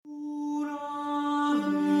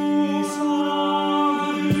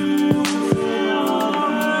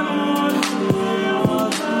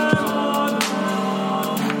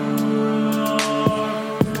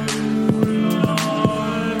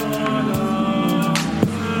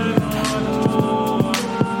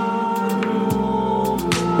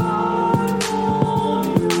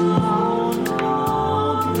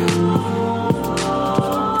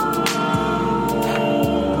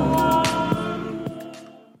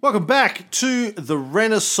Welcome back to the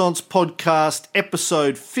Renaissance Podcast,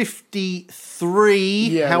 episode 53.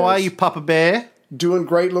 Yeah, how are you, Papa Bear? Doing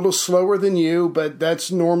great, a little slower than you, but that's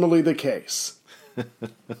normally the case.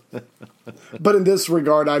 But in this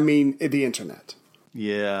regard, I mean the internet.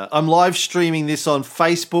 Yeah, I'm live streaming this on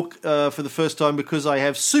Facebook for the first time because I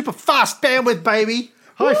have super fast bandwidth, baby.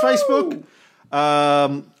 Hi, Facebook.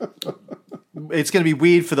 It's going to be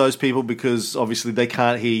weird for those people because obviously they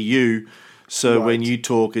can't hear you. So right. When you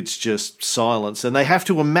talk, it's just silence. And they have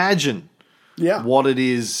to imagine what it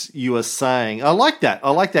is you are saying. I like that.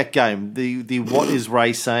 I like that game, the What is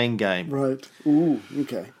Ray Saying game. Right. Ooh,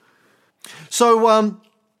 okay. So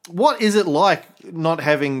what is it like not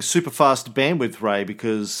having super fast bandwidth, Ray?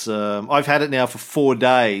 Because I've had it now for 4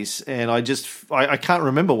 days, and I can't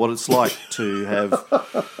remember what it's like to have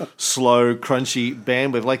slow, crunchy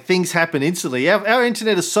bandwidth. Like, things happen instantly. Our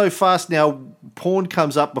internet is so fast now, porn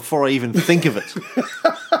comes up before I even think of it.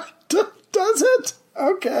 Does it?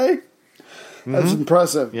 Okay. That's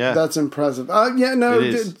impressive. Yeah. That's impressive. I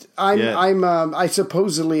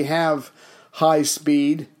supposedly have high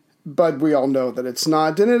speed, but we all know that it's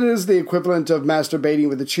not. And it is the equivalent of masturbating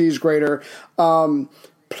with a cheese grater.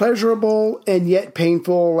 Pleasurable and yet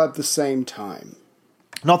painful at the same time.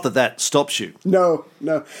 Not that stops you. No.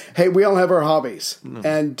 Hey, we all have our hobbies. No.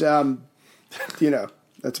 And,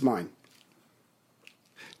 that's mine.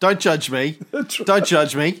 Don't judge me. Don't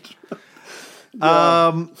judge me.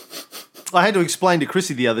 Yeah. I had to explain to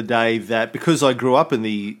Chrissy the other day that because I grew up in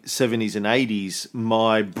the 70s and 80s,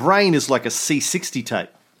 my brain is like a C60 tape.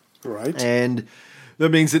 Right. And that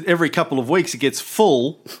means that every couple of weeks it gets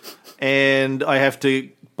full and I have to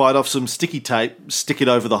bite off some sticky tape, stick it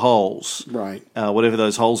over the holes. Right. Whatever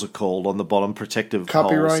those holes are called on the bottom, protective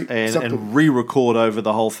Copyright, holes. And re-record over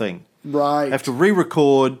the whole thing. Right. I have to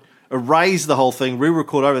re-record, erase the whole thing,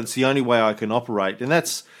 re-record over. That's the only way I can operate. And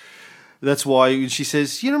that's why she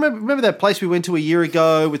says, you remember that place we went to a year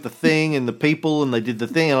ago with the thing and the people and they did the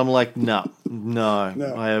thing? And I'm like, no.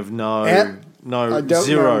 I have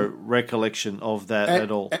zero recollection of that at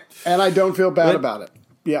all. And I don't feel bad about it.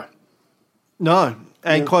 Yeah. No.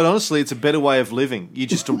 And quite honestly, it's a better way of living. You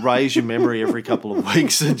just erase your memory every couple of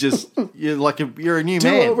weeks and you're a new man.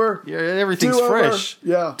 Do-over. Everything's fresh.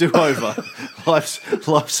 Yeah. Do-over.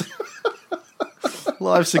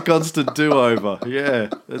 Life's a constant do-over. Yeah,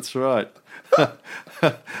 that's right. Like,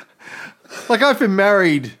 I've been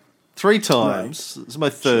married 3 times. Right. It's my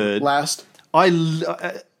third. Last. I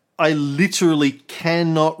literally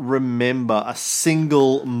cannot remember a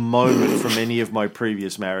single moment from any of my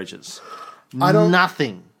previous marriages.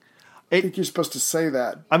 Nothing. I think you're supposed to say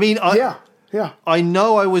that. I mean, yeah. I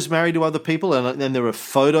know I was married to other people, and there are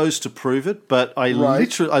photos to prove it. But I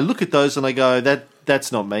look at those and I go,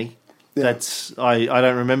 that's not me. Yeah. I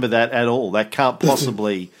don't remember that at all. That can't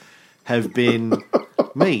possibly have been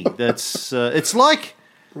me. That's it's like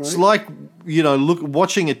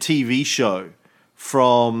watching a TV show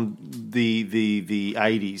from the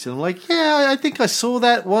 80s, and I'm like, I think I saw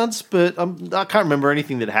that once, but I can't remember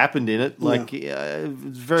anything that happened in it. Like, it's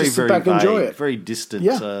very, just very sit back and enjoy vague, it. Very distant.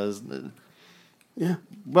 Yeah.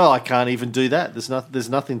 Well, I can't even do that. There's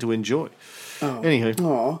nothing to enjoy. Oh.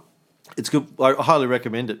 Anywho, it's good. I highly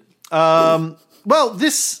recommend it. Well,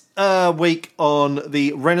 this week on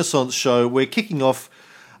the Renaissance Show, we're kicking off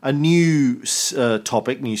a new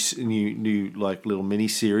topic, new like little mini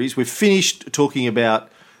series. We've finished talking about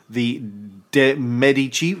the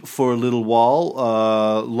Medici for a little while.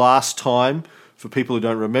 Last time, for people who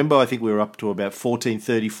don't remember, I think we were up to about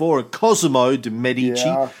 1434. And Cosimo de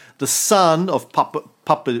Medici, the son of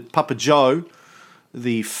Papa Joe,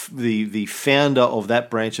 the founder of that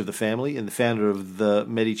branch of the family and the founder of the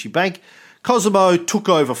Medici Bank. Cosimo took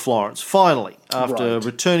over Florence, finally. After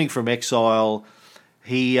returning from exile,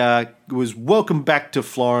 he was welcomed back to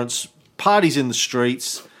Florence, parties in the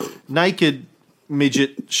streets, naked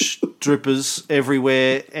midget strippers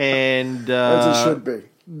everywhere, and as it should be.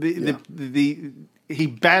 He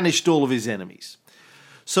banished all of his enemies.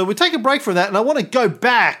 So we take a break from that, and I want to go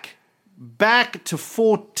back to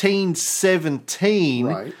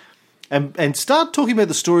 1417 and start talking about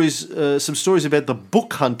the stories, some stories about the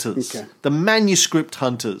book hunters, the manuscript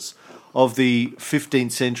hunters of the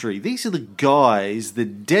 15th century. These are the guys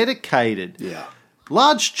that dedicated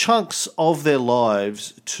large chunks of their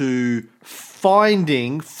lives to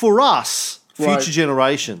finding, for us, future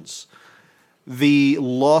generations, the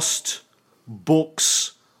lost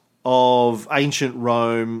books of ancient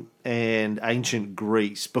Rome and ancient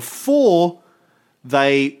Greece before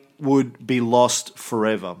they would be lost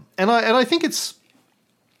forever. And I think it's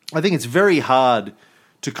very hard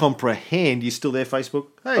to comprehend. You still there, Facebook?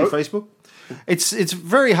 Hey, Facebook. it's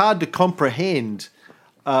very hard to comprehend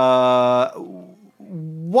what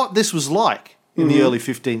this was like in the early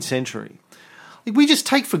 15th century. Like, we just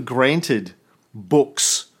take for granted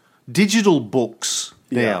books, digital books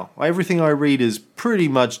now. Yeah. Everything I read is pretty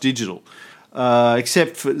much digital,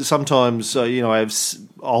 except for sometimes, I have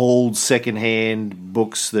old second-hand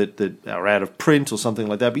books that are out of print or something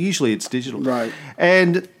like that, but usually it's digital. Right.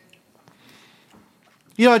 And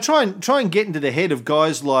I try and get into the head of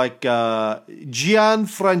guys like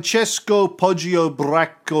Gianfrancesco Poggio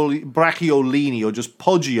Bracciolini, or just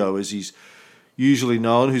Poggio as he's usually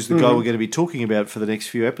known, who's the guy we're going to be talking about for the next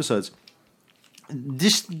few episodes.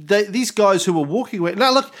 These guys who were walking away.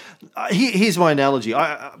 Now, look, here's my analogy.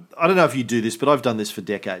 I don't know if you do this, but I've done this for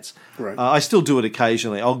decades. Right. I still do it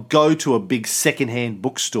occasionally. I'll go to a big secondhand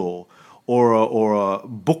bookstore or a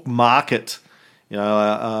book market,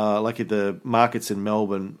 like at the markets in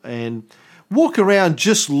Melbourne, and walk around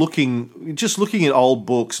just looking at old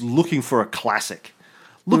books, looking for a classic,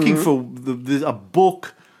 looking for a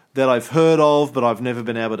book that I've heard of but I've never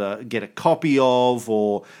been able to get a copy of,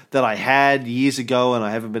 or that I had years ago and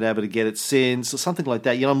I haven't been able to get it since, or something like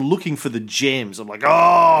that. I'm looking for the gems. I'm like,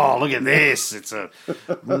 oh, look at this. It's a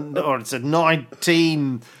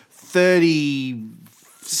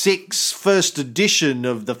 1936 first edition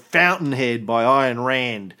of The Fountainhead by Ayn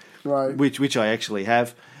Rand, right? Which I actually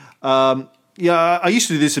have. I used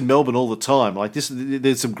to do this in Melbourne all the time. Like this,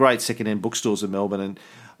 there's some great secondhand bookstores in Melbourne, and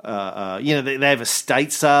they have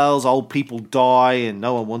estate sales. Old people die, and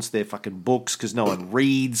no one wants their fucking books because no one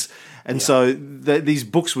reads. And so these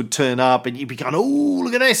books would turn up, and you'd be going, "Oh,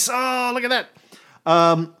 look at this! Oh, look at that!"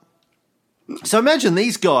 So imagine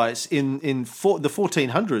these guys in the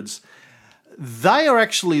 1400s. They are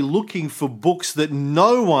actually looking for books that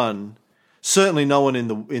no one, certainly no one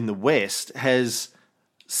in the West, has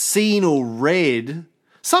seen or read.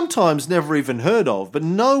 Sometimes never even heard of, but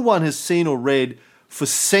no one has seen or read for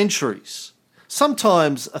centuries,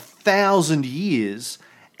 sometimes 1,000 years,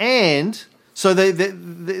 and so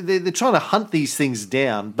they're trying to hunt these things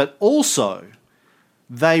down, but also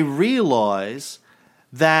they realise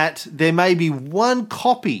that there may be one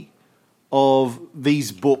copy of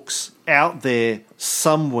these books out there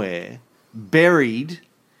somewhere, buried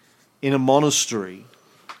in a monastery,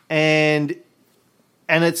 and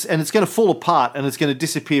it's going to fall apart and it's going to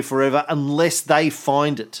disappear forever unless they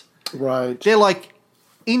find it. Right. They're like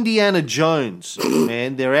Indiana Jones,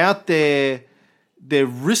 man. They're out there. They're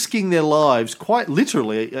risking their lives, quite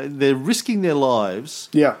literally. They're risking their lives.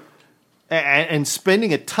 Yeah. And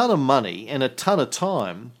spending a ton of money and a ton of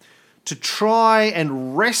time to try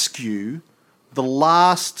and rescue the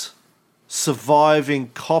last surviving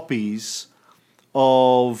copies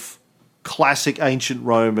of classic ancient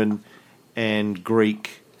Roman and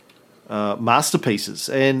Greek masterpieces.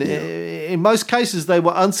 And in most cases, they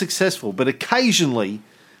were unsuccessful, but occasionally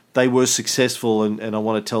they were successful, and I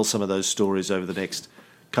want to tell some of those stories over the next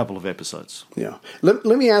couple of episodes. Yeah. Let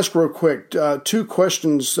me ask real quick, two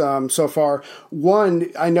questions so far.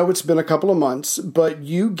 One, I know it's been a couple of months, but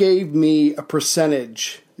you gave me a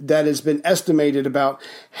percentage that has been estimated about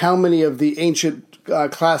how many of the ancient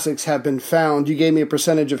classics have been found. You gave me a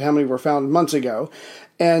percentage of how many were found months ago.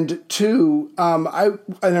 And two, and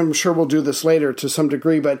I'm sure we'll do this later to some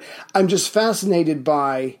degree, but I'm just fascinated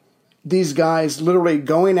by these guys literally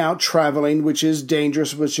going out traveling, which is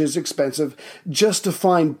dangerous, which is expensive, just to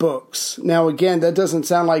find books. Now, again, that doesn't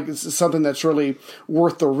sound like it's something that's really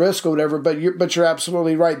worth the risk or whatever, but you're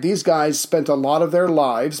absolutely right. These guys spent a lot of their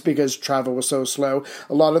lives, because travel was so slow,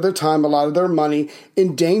 a lot of their time, a lot of their money,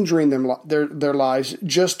 endangering their lives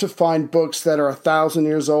just to find books that are 1,000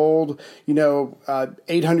 years old,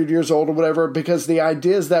 800 years old or whatever, because the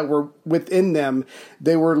ideas that were within them,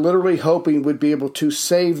 they were literally hoping would be able to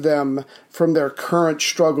save them from their current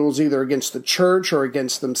struggles, either against the church or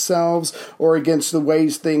against themselves or against the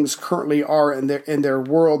ways things currently are in their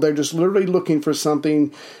world. They're just literally looking for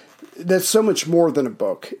something that's so much more than a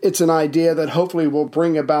book. It's an idea that hopefully will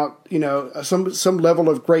bring about, some level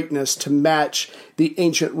of greatness to match the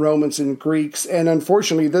ancient Romans and Greeks. And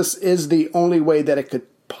unfortunately, this is the only way that it could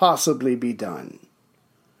possibly be done.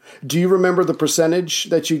 Do you remember the percentage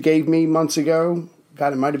that you gave me months ago?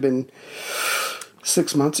 God, it might have been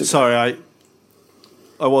 6 months ago. Sorry,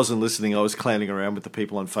 I wasn't listening. I was clowning around with the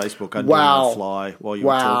people on Facebook. I'd do my fly while you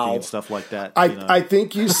were talking and stuff like that. I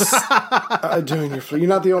think you doing your fly. You're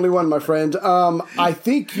not the only one, my friend. I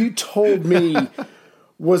think you told me,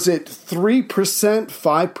 was it 3%,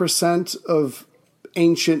 5% of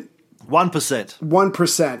ancient? 1%.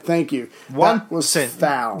 1%. Thank you. 1% was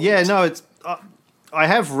found. Yeah, no, it's. I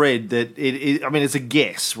have read that it's a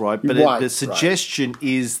guess, right? But the suggestion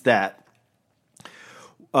is that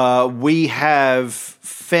we have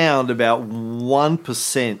found about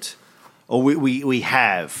 1%, or we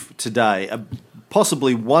have today,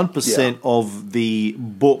 possibly 1% of the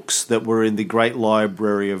books that were in the Great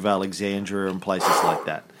Library of Alexandria and places like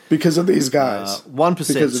that. Because of these guys. 1%.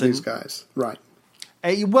 Because of these guys, right.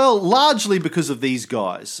 Well, largely because of these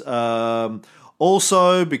guys.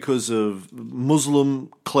 Also because of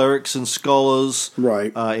Muslim clerics and scholars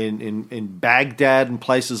right. In Baghdad and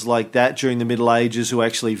places like that during the Middle Ages who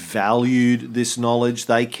actually valued this knowledge.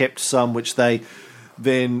 They kept some which they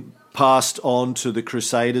then passed on to the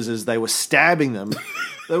Crusaders as they were stabbing them.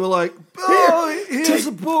 They were like, here's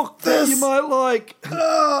a book that you might like.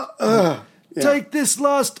 Take this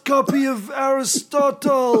last copy of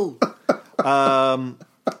Aristotle.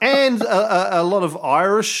 And a lot of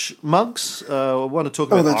Irish monks. I want to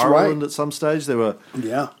talk about Ireland at some stage.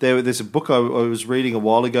 There's a book I was reading a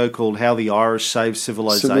while ago called How the Irish Saved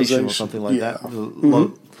Civilization or something like that. A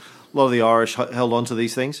lot of the Irish held on to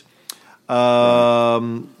these things.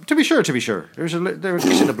 To be sure. There was a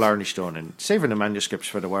Blarneystone and saving the manuscripts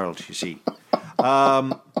for the world, you see.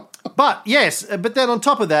 But then on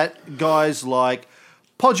top of that, guys like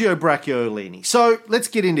Poggio Bracciolini. So let's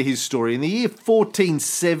get into his story. In the year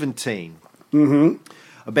 1417,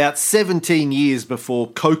 about 17 years before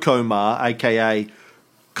Cocomar, a.k.a.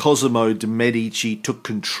 Cosimo de' Medici, took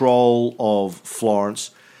control of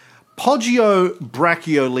Florence, Poggio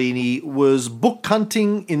Bracciolini was book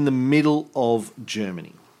hunting in the middle of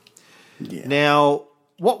Germany. Yeah. Now,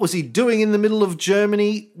 what was he doing in the middle of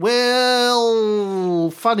Germany?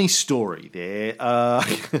 Well, funny story there.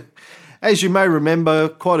 As you may remember,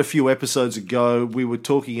 quite a few episodes ago, we were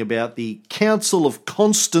talking about the Council of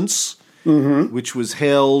Constance, which was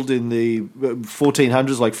held in the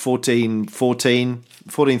 1400s, like 1413,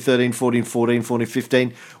 1414,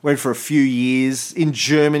 1415. Went for a few years in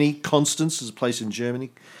Germany. Constance is a place in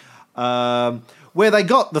Germany, where they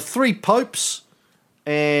got the three popes,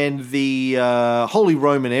 and the Holy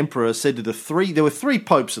Roman Emperor said to there were three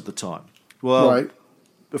popes at the time. Well,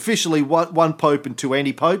 officially one pope and two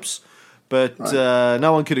anti-popes. But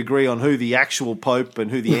no one could agree on who the actual pope and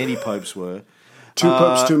who the anti-popes were. Two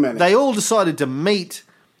popes, too many. They all decided to meet.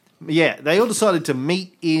 Yeah, they all decided to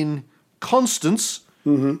meet in Constance.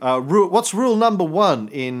 What's rule number one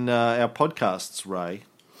in our podcasts, Ray?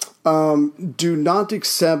 Do not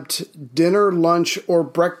accept dinner, lunch, or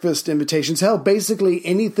breakfast invitations. Hell, basically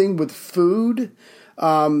anything with food,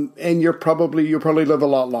 and you'll probably live a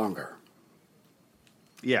lot longer.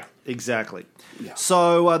 Yeah, exactly. Yeah.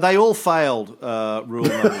 So they all failed rule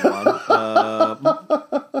number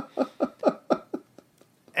one.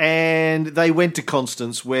 And they went to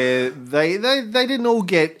Constance, where they didn't all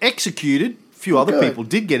get executed. A few other people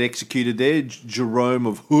did get executed there. Jerome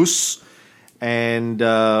of Hus and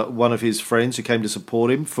one of his friends who came to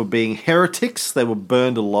support him for being heretics. They were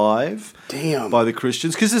burned alive by the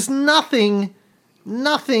Christians. Because there's nothing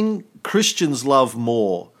Christians love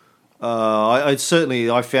more. I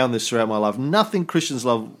found this throughout my life. Nothing Christians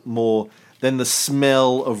love more than the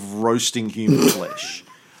smell of roasting human flesh.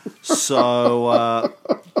 So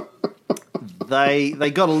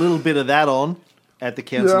they got a little bit of that on at the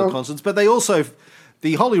Council of Constance, but they also,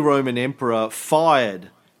 the Holy Roman Emperor fired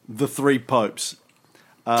the three popes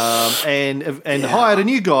and hired a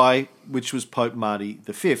new guy, which was Pope Marty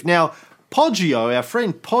V. Now, Poggio, our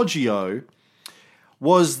friend Poggio,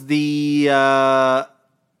 was the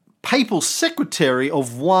papal secretary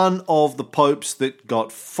of one of the popes that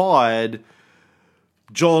got fired,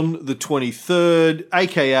 John the 23rd,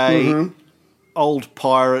 a.k.a. Old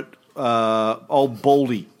Pirate, Old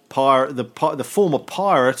Baldy, pirate, the former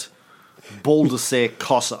pirate, Baldassare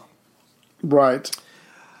Cossa. Right.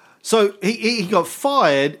 So he got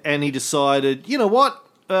fired, and he decided, you know what?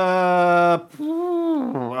 Well,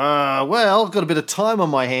 I've got a bit of time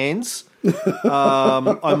on my hands.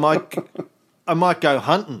 I might go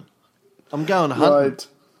hunting. I'm going hunting. Right.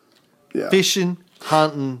 Yeah. Fishing,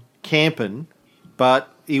 hunting, camping, but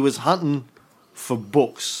he was hunting for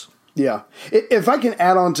books. Yeah. If I can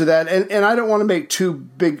add on to that, and I don't want to make too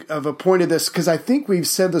big of a point of this, because I think we've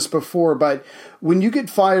said this before, but when you get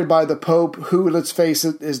fired by the Pope, who, let's face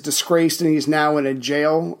it, is disgraced and he's now in a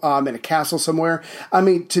jail, in a castle somewhere, I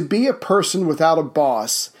mean, to be a person without a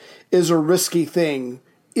boss is a risky thing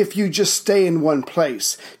if you just stay in one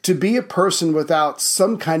place. To be a person without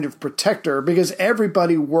some kind of protector, because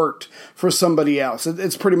everybody worked for somebody else.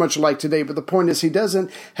 It's pretty much like today, but the point is he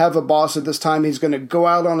doesn't have a boss at this time. He's going to go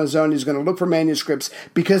out on his own. He's going to look for manuscripts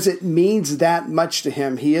because it means that much to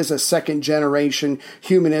him. He is a second generation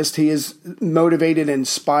humanist. He is motivated and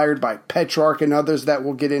inspired by Petrarch and others that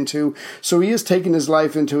we'll get into. So he is taking his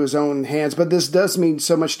life into his own hands, but this does mean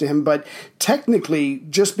so much to him. But technically,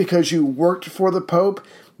 just because you worked for the Pope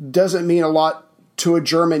doesn't mean a lot to a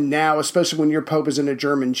German now, especially when your Pope is in a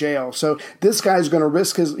German jail. So this guy's going to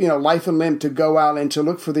risk his life and limb to go out and to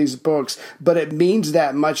look for these books, but it means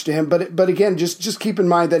that much to him. But again, just keep in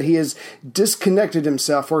mind that he has disconnected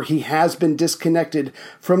himself, or he has been disconnected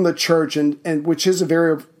from the church, and which is a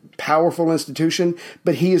very powerful institution,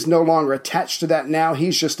 but he is no longer attached to that now.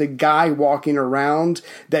 He's just a guy walking around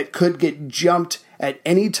that could get jumped at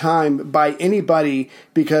any time by anybody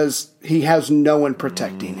because he has no one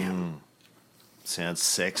protecting him. Sounds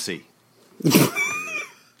sexy.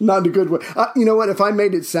 Not in a good way. You know what? If I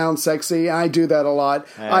made it sound sexy, I do that a lot.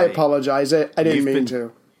 Hey, I apologize. I didn't mean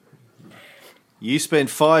to. You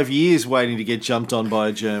spent 5 years waiting to get jumped on by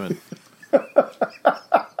a German.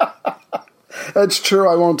 That's true.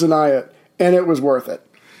 I won't deny it. And it was worth it.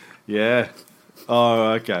 Yeah.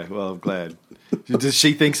 Oh, okay. Well, I'm glad. Does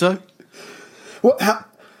she think so? Well,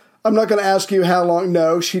 I'm not going to ask you how long.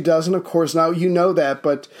 No, she doesn't, of course not. You know that,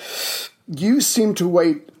 but you seem to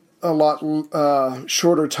wait a lot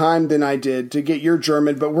shorter time than I did to get your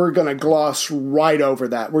German, but we're going to gloss right over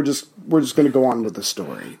that. We're just going to go on with the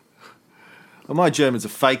story. Well, my German's a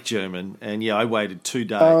fake German, and yeah, I waited 2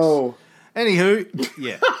 days. Oh. Anywho,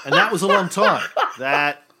 yeah, and that was a long time.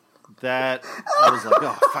 That I was like,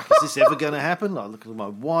 oh, fuck, is this ever going to happen? I look at my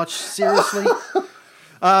watch, seriously?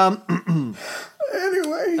 Anyway.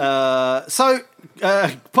 So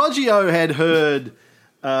Poggio had heard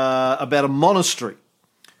about a monastery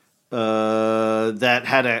that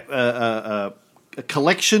had a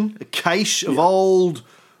collection, a cache of old,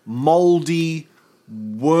 mouldy,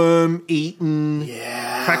 worm-eaten,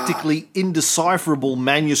 practically indecipherable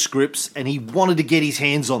manuscripts, and he wanted to get his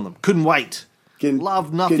hands on them. Couldn't wait.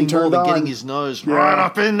 Loved nothing more than getting his nose right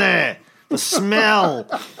up in there. The smell.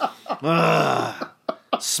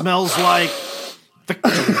 Smells like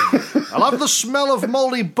victory. I love the smell of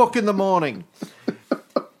mouldy book in the morning.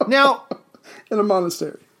 Now, in a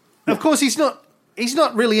monastery. Of course, he's not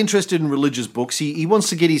really interested in religious books. He wants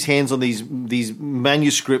to get his hands on these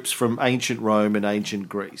manuscripts from ancient Rome and ancient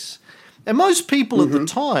Greece. And most people at the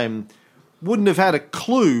time wouldn't have had a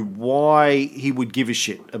clue why he would give a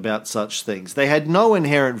shit about such things. They had no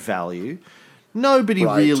inherent value. Nobody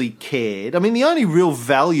really cared. I mean, the only real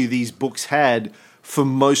value these books had for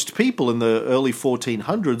most people in the early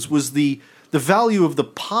 1400s was the value of the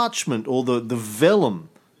parchment or the vellum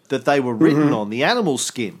that they were written on, the animal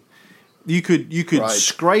skin. You could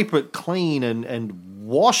scrape it clean and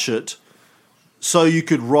wash it so you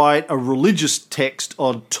could write a religious text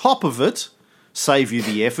on top of it, save you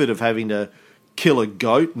the effort of having to kill a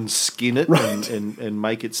goat and skin it and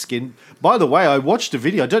make it skin. By the way, I watched a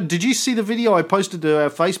video. Did you see the video I posted to our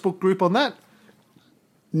Facebook group on that?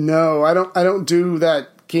 No, I don't do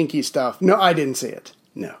that kinky stuff. No, I didn't see it.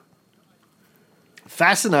 No.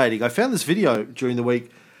 Fascinating. I found this video during the week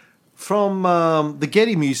from the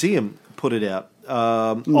Getty Museum put it out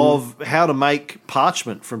of how to make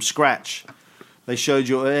parchment from scratch. They showed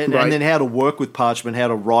you, and then how to work with parchment, how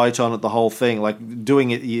to write on it, the whole thing, like doing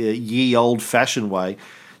it ye old-fashioned way.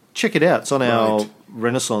 Check it out. It's on our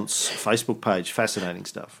Renaissance Facebook page. Fascinating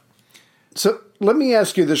stuff. So let me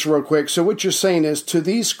ask you this real quick. So what you're saying is to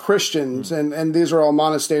these Christians, and these are all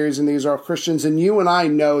monasteries and these are all Christians, and you and I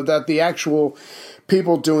know that the actual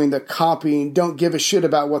people doing the copying don't give a shit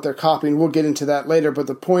about what they're copying. We'll get into that later. But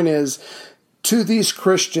the point is, to these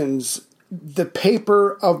Christians, the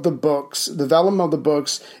paper of the books, the vellum of the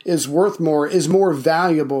books is more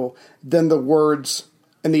valuable than the words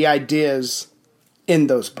and the ideas in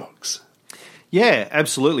those books. Yeah,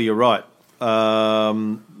 absolutely. You're right. There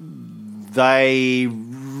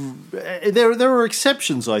are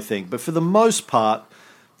exceptions, I think, but for the most part,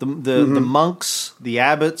 the monks, the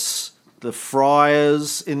abbots, the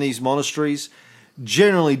friars in these monasteries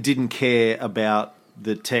generally didn't care about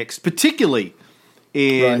the text, particularly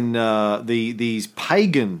in these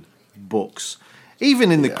pagan books.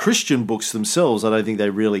 Even in the Christian books themselves, I don't think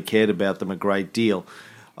they really cared about them a great deal.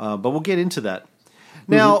 But we'll get into that.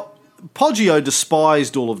 Now, Poggio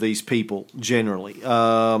despised all of these people generally.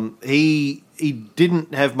 He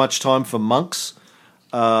didn't have much time for monks,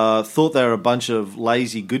 thought they were a bunch of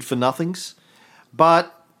lazy good-for-nothings,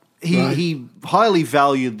 but he highly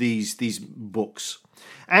valued these books.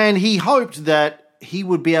 And he hoped that he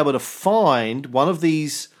would be able to find one of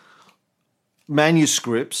these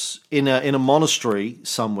manuscripts in a monastery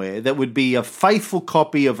somewhere that would be a faithful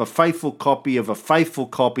copy of a faithful copy of a faithful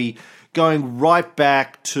copy, going right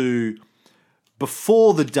back to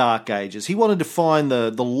before the Dark Ages. He wanted to find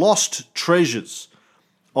the lost treasures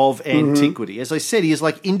of antiquity. As I said, he is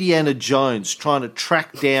like Indiana Jones trying to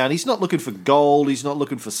track down. He's not looking for gold. He's not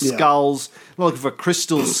looking for skulls. Not looking for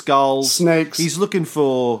crystal skulls. Snakes. He's looking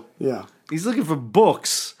for He's looking for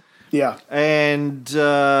books. Yeah. And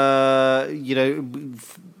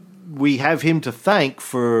we have him to thank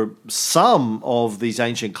for some of these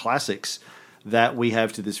ancient classics that we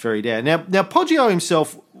have to this very day. Now Poggio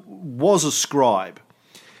himself was a scribe.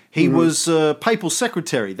 He was a papal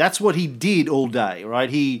secretary. That's what he did all day, right?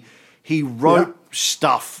 He wrote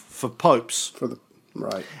stuff for popes.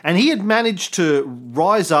 Right. And he had managed to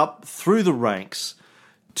rise up through the ranks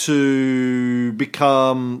to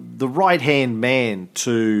become the right-hand man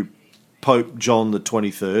to Pope John the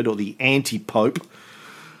 23rd, or the anti-pope,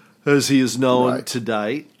 as he is known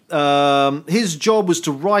today. His job was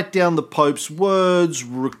to write down the Pope's words,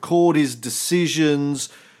 record his decisions,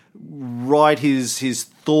 write his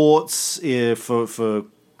thoughts for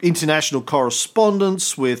international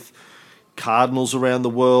correspondence with cardinals around the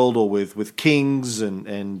world, or with kings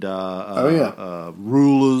and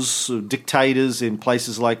rulers, dictators in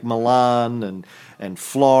places like Milan and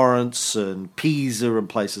Florence and Pisa and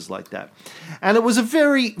places like that. And it was a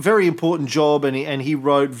very, very important job, and he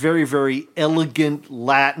wrote very, very elegant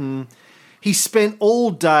Latin. He spent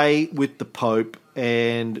all day with the Pope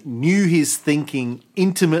and knew his thinking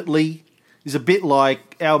intimately. He's a bit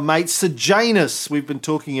like our mate Sejanus we've been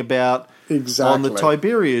talking about on the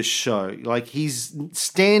Tiberius show. Like, he's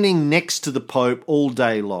standing next to the Pope all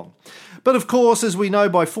day long. But of course, as we know,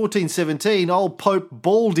 by 1417, old Pope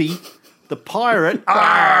Baldy, the pirate,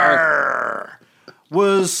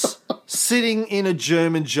 was sitting in a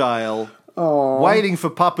German jail waiting for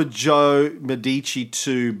Papa Joe Medici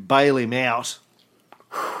to bail him out.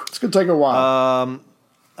 It's going to take a while.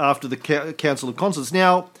 After the Council of Constance.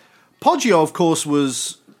 Now, Poggio, of course,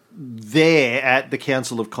 was there at the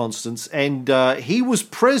Council of Constance, and he was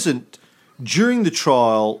present during the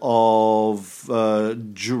trial of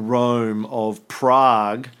Jerome of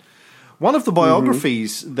Prague. One of the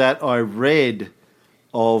biographies that I read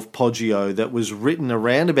of Poggio that was written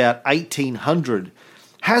around about 1800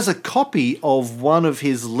 has a copy of one of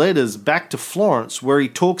his letters back to Florence where he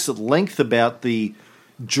talks at length about the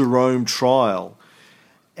Jerome trial.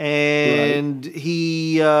 And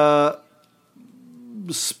he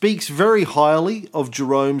speaks very highly of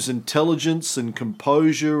Jerome's intelligence and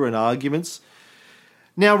composure and arguments.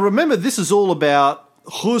 Now, remember, this is all about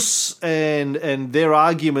Hus and their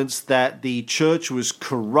arguments that the church was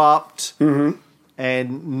corrupt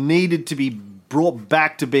and needed to be brought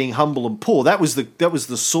back to being humble and poor. That was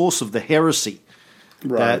the source of the heresy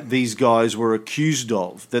that these guys were accused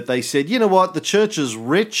of. That they said, you know what, the church is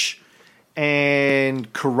rich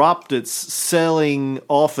and corrupt. It's selling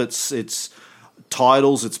off its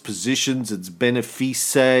titles, its positions, its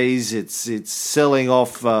benefices. It's selling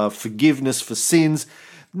off forgiveness for sins.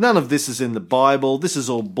 None of this is in the Bible. This is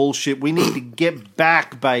all bullshit. We need to get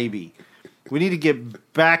back, baby. We need to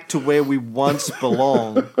get back to where we once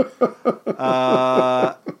belonged.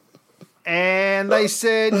 And they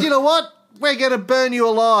said, you know what? We're going to burn you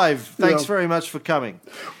alive. Thanks very much for coming.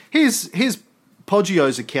 Here's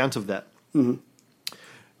Poggio's account of that.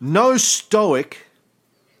 No Stoic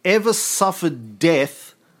ever suffered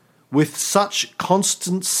death with such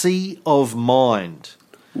constancy of mind.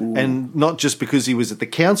 And not just because he was at the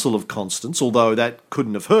Council of Constance, although that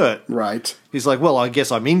couldn't have hurt. Right. He's like, well, I guess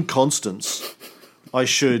I'm in Constance. I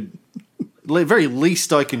should, the very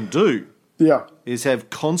least I can do is have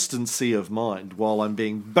constancy of mind while I'm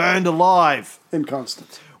being burned alive. In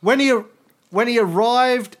Constance. When he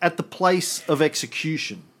arrived at the place of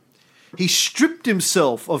execution, he stripped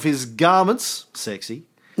himself of his garments, sexy,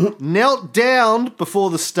 knelt down before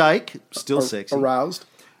the stake, still sexy. Aroused.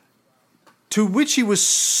 To which he was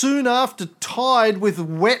soon after tied with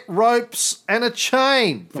wet ropes and a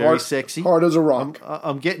chain. Very sexy. Hard as a rock.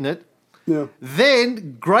 I'm getting it. Yeah.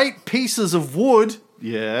 Then great pieces of wood.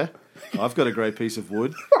 Yeah, I've got a great piece of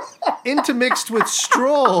wood. Intermixed with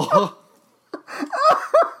straw.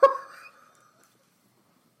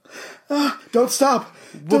 Don't stop.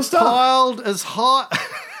 Were piled as high.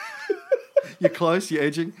 You're close, you're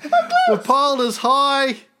edging. Were piled as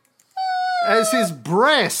high as his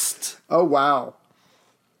breast. Oh, wow.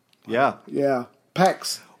 Yeah. Yeah.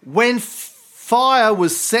 Pecs. When fire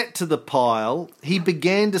was set to the pile, he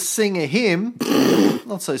began to sing a hymn.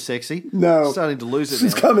 Not so sexy. No. Starting to lose it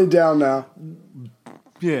She's now. coming down now.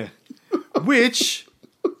 Yeah. Which,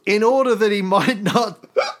 in order that he might not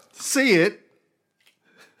see it,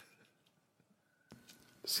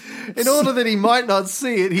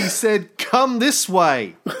 he said, "Come this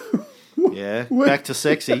way." Yeah, back to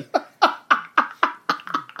sexy.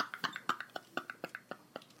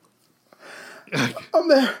 I'm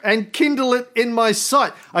there. And kindle it in my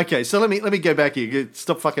sight. Okay, so let me go back here.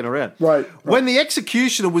 Stop fucking around. Right. When the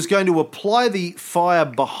executioner was going to apply the fire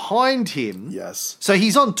behind him, Yes. so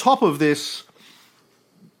he's on top of this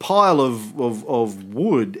pile of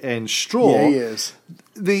wood and straw. Yeah, he is.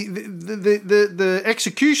 The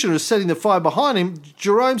executioner is setting the fire behind him.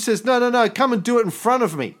 Jerome says, "No, come and do it in front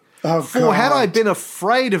of me. Oh, For had I God. been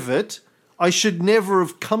afraid of it, I should never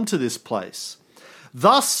have come to this place.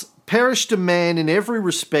 Thus perished a man in every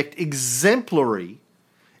respect exemplary,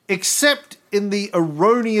 except in the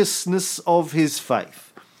erroneousness of his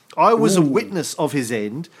faith. I was a witness of his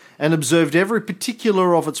end and observed every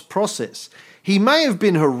particular of its process. He may have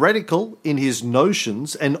been heretical in his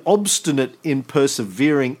notions and obstinate in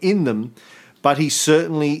persevering in them, but he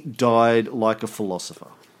certainly died like a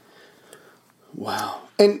philosopher." Wow.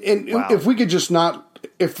 And Wow. if we could just not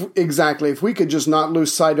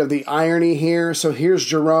lose sight of the irony here. So here's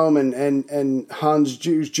Jerome and Hans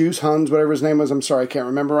Juice Hans, whatever his name was. I'm sorry, I can't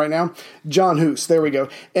remember right now. John Hus, there we go.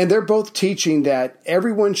 And they're both teaching that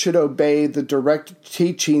everyone should obey the direct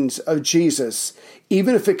teachings of Jesus,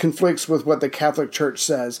 even if it conflicts with what the Catholic Church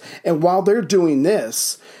says. And while they're doing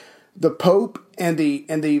this, the Pope and the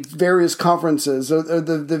various conferences, or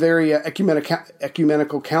the very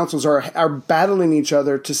ecumenical councils are battling each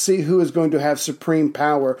other to see who is going to have supreme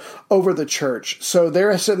power over the church. So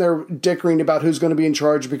they're sitting there dickering about who's going to be in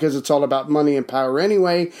charge because it's all about money and power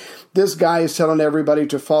anyway. This guy is telling everybody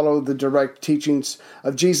to follow the direct teachings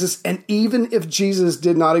of Jesus. And even if Jesus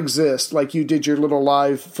did not exist, like you did your little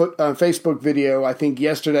live Facebook video, I think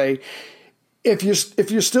yesterday, if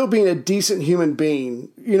you're still being a decent human being,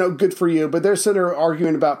 good for you. But they're sitting there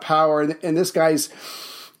arguing about power, and this guy's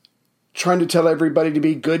trying to tell everybody to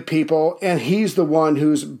be good people, and he's the one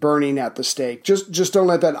who's burning at the stake. Just don't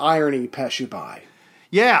let that irony pass you by.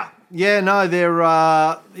 Yeah, no, they're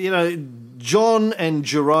John and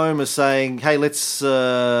Jerome are saying, "Hey, let's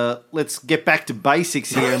get back to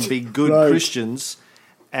basics here and be good Right. Christians."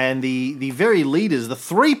 And the very leaders, the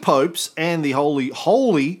three popes and the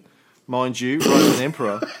holy, mind you, Roman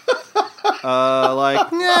emperor,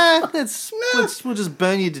 we'll just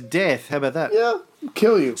burn you to death. How about that? Yeah,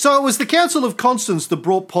 kill you. So it was the Council of Constance that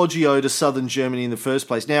brought Poggio to southern Germany in the first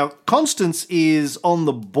place. Now, Constance is on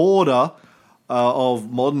the border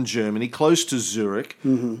of modern Germany, close to Zurich.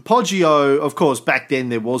 Mm-hmm. Poggio, of course, back then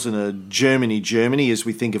there wasn't a Germany as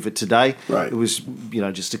we think of it today. Right. It was,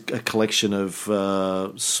 just a collection of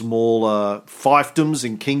smaller fiefdoms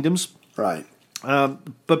and kingdoms. Right.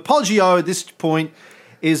 But Poggio at this point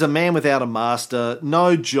is a man without a master,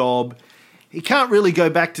 no job. He can't really go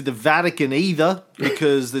back to the Vatican either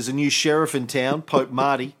because there's a new sheriff in town, Pope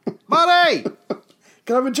Marty. Marty!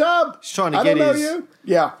 Can I have a job? He's trying to I get don't know his you.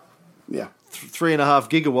 Yeah. 3.5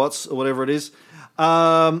 gigawatts or whatever it is.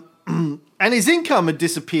 And his income had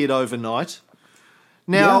disappeared overnight.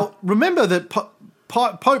 Now, remember that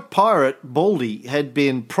Pope Pirate Baldy had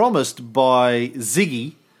been promised by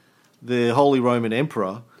Ziggy, the Holy Roman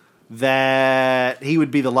Emperor, that he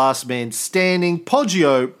would be the last man standing.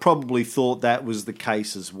 Poggio probably thought that was the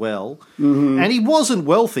case as well. Mm-hmm. And he wasn't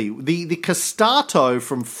wealthy. The Costato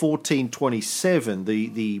from 1427,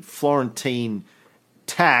 the Florentine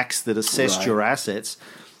tax that assessed your assets,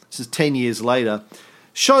 this is 10 years later,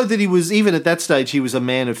 showed that he was, even at that stage, he was a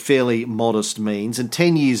man of fairly modest means. And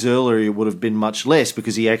 10 years earlier, it would have been much less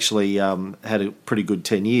because he actually had a pretty good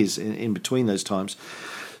 10 years in between those times.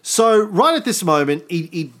 So right at this moment,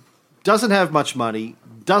 he doesn't have much money,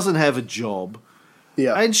 doesn't have a job,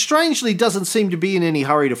 and strangely doesn't seem to be in any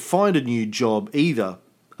hurry to find a new job either.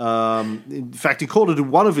 In fact, he called it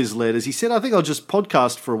in one of his letters. He said, "I think I'll just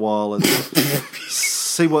podcast for a while and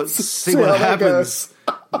see what happens."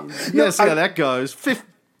 See how that goes.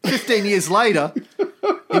 15 years later,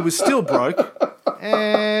 he was still broke,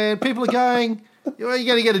 and people are going, "Are you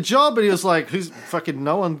going to get a job?" And he was like,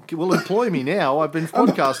 no one will employ me now. I've been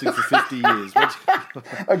podcasting for 50 years.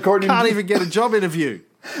 Can't even get a job interview.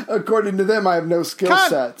 According to them, I have no skill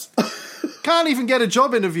sets. Can't even get a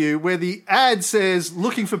job interview where the ad says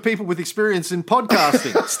looking for people with experience in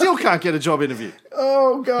podcasting. Still can't get a job interview.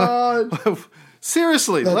 Oh, God.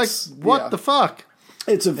 Seriously, what the fuck?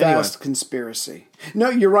 It's a vast conspiracy. No,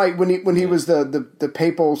 you're right. When he was the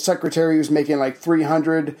papal secretary, he was making like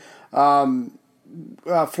 300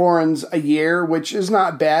 florins a year, which is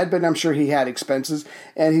not bad, but I'm sure he had expenses,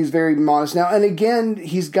 and he's very modest now. And again,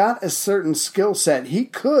 he's got a certain skill set. He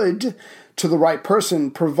could, to the right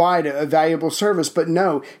person, provide a valuable service, but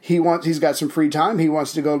no, he's got some free time. He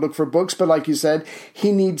wants to go look for books, but like you said,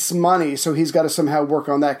 he needs money, so he's got to somehow work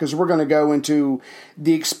on that, because we're going to go into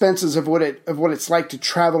the expenses of what it's like to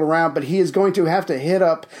travel around, but he is going to have to hit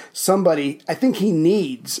up somebody. I think he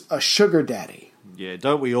needs a sugar daddy. Yeah,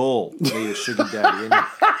 don't we all need a sugar daddy?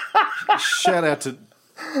 And shout out to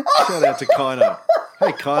Kino.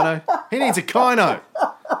 Hey, Kino. He needs a Kino.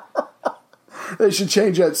 They should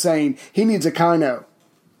change that saying. He needs a Kino.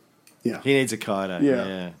 Yeah. He needs a Kino.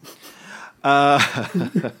 Yeah.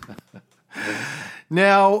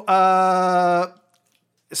 Now,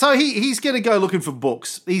 so he's going to go looking for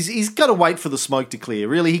books. He's got to wait for the smoke to clear.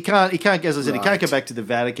 Really, he can't. As I said, he can't go back to the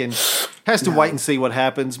Vatican. Has to wait and see what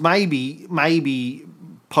happens. Maybe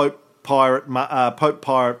Pope Pirate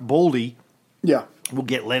Baldy will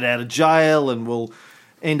get let out of jail and will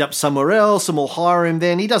end up somewhere else, and we'll hire him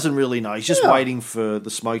then. He doesn't really know. He's just waiting for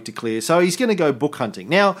the smoke to clear. So he's going to go book hunting.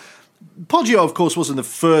 Now, Poggio, of course, wasn't the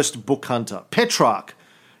first book hunter. Petrarch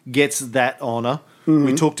gets that honour. Mm-hmm.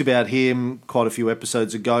 We talked about him quite a few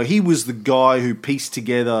episodes ago. He was the guy who pieced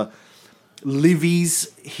together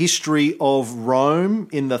Livy's history of Rome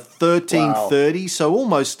in the 1330s, so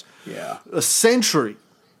almost a century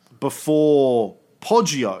before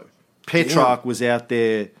Poggio. Petrarch was out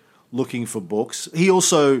there looking for books. He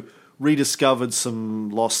also rediscovered some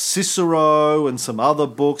lost Cicero and some other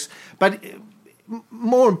books. But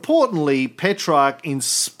more importantly, Petrarch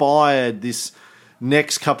inspired this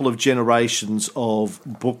next couple of generations of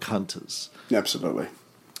book hunters. Absolutely.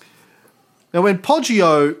 Now, when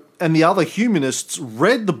Poggio and the other humanists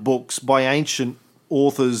read the books by ancient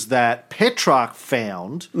authors that Petrarch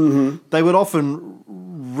found, they would often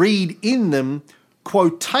read in them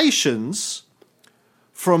quotations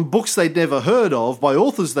from books they'd never heard of by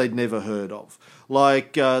authors they'd never heard of.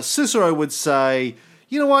 Like Cicero would say,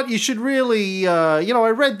 you know what, you should really, I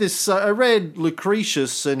read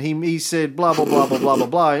Lucretius, and he said blah, blah, blah, blah, blah, blah,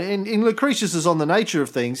 blah. And in Lucretius is on the nature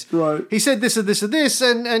of things. Right. He said this and this and this,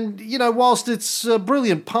 and whilst it's a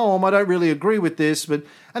brilliant poem, I don't really agree with this.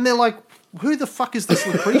 And they're like, who the fuck is this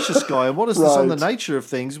Lucretius guy, and what is this on the nature of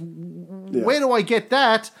things? Where do I get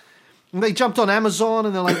that? And they jumped on Amazon,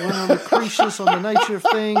 and they're like, well, Lucretius on the nature of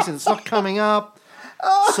things, and it's not coming up.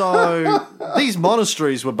 So these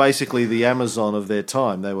monasteries were basically the Amazon of their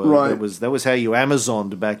time. They were that was how you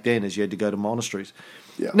Amazoned back then, as you had to go to monasteries.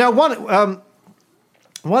 Yeah. Now,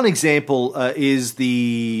 one example is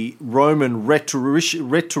the Roman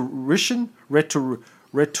rhetorician. I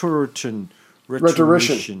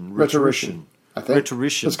think.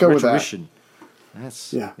 Rhetorician. Let's go with that.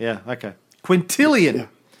 That's okay. Quintilian.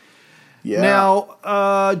 Yeah.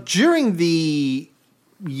 Now, during the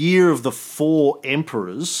year of the 4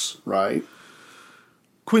 emperors,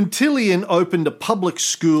 Quintilian opened a public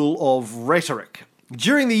school of rhetoric.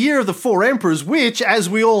 During the year of the 4 emperors, which,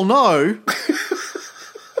 as we all know,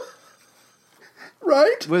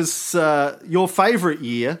 was your favourite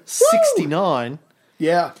year, 69.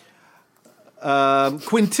 Yeah.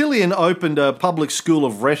 Quintilian opened a public school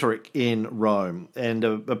of rhetoric in Rome, and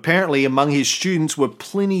apparently among his students were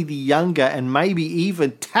Pliny the Younger and maybe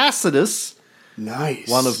even Tacitus. Nice.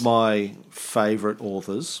 One of my favourite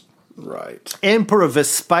authors. Right. Emperor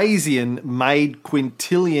Vespasian made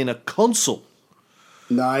Quintilian a consul.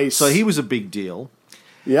 Nice. So he was a big deal.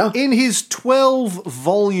 Yeah. In his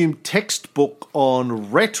 12-volume textbook on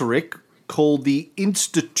rhetoric called the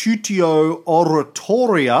Institutio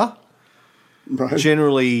Oratoria,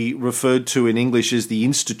 generally referred to in English as the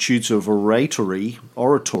Institutes of Oratory.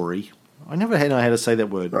 I never know how to say that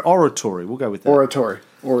word. Right. Oratory. We'll go with that. Oratory.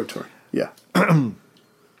 Yeah.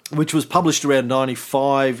 Which was published around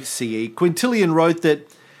 95 CE. Quintilian wrote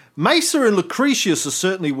that Mesa and Lucretius are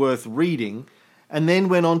certainly worth reading, and then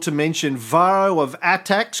went on to mention Varro of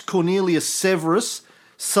Atax, Cornelius Severus,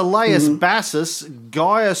 Silius Bassus,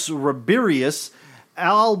 Gaius Rabirius,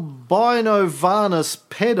 Albinovanus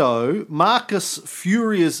Pedo, Marcus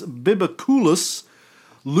Furius Bibaculus,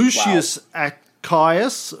 Lucius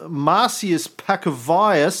Accius, Marcius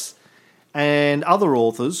Pacuvius, and other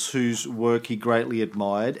authors whose work he greatly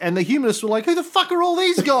admired. And the humanists were like, who the fuck are all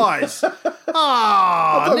these guys?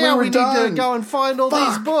 Now we need to go and find all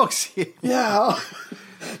these books. Yeah.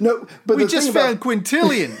 No, but we just found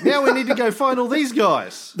Quintilian. Now we need to go find all these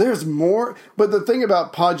guys. There's more. But the thing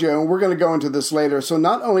about Poggio, and we're going to go into this later, so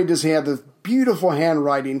not only does he have beautiful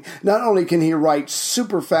handwriting. Not only can he write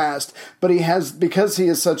super fast, but because he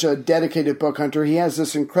is such a dedicated book hunter, he has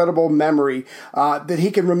this incredible memory that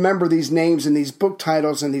he can remember these names and these book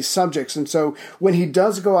titles and these subjects. And so when he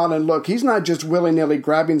does go out and look, he's not just willy-nilly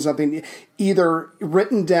grabbing something either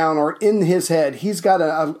written down or in his head. He's got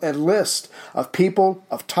a list of people,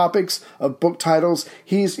 of topics, of book titles.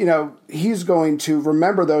 He's going to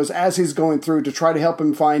remember those as he's going through to try to help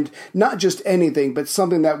him find not just anything, but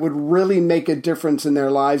something that would really make a difference in their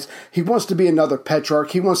lives. He wants to be another Petrarch.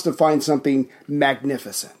 He wants to find something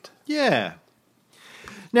magnificent. Yeah.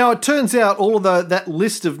 Now, it turns out all of that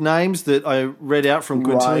list of names that I read out from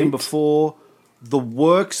Quintilian before, the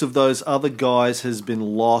works of those other guys has been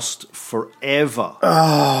lost forever.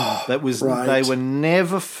 Oh, They were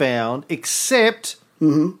never found except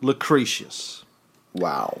Lucretius.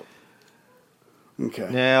 Wow. Okay.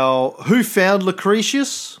 Now, who found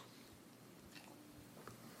Lucretius?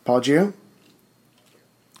 Poggio.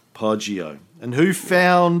 And who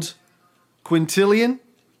found Quintilian?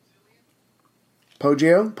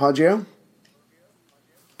 Poggio. Poggio.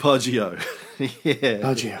 Yeah.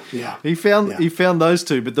 Poggio. Yeah. He found those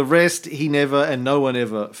two, but the rest he never and no one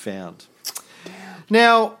ever found.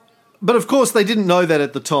 Now, but of course they didn't know that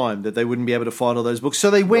at the time, that they wouldn't be able to find all those books.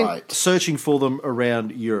 So they went searching for them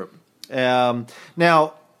around Europe.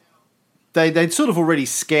 Now, they'd sort of already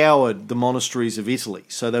scoured the monasteries of Italy,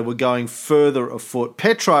 so they were going further afoot.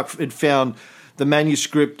 Petrarch had found the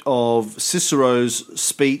manuscript of Cicero's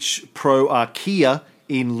speech Pro Archaea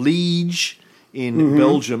in Liege in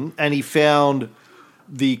Belgium, and he found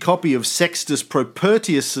the copy of Sextus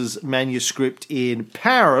Propertius's manuscript in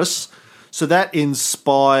Paris. So that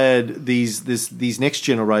inspired these next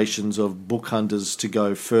generations of book hunters to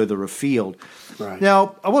go further afield. Right.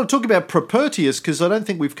 Now, I want to talk about Propertius because I don't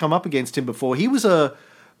think we've come up against him before. He was a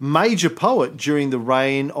major poet during the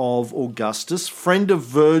reign of Augustus, friend of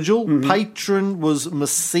Virgil, patron was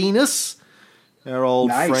Maecenas, our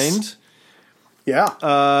old friend.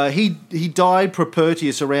 Yeah. He died,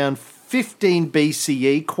 Propertius, around 15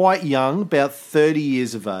 BCE, quite young, about 30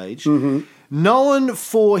 years of age. Known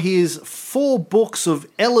for his 4 books of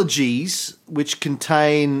elegies, which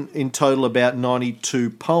contain in total about 92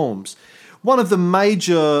 poems. One of the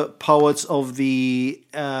major poets of the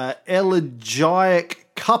elegiac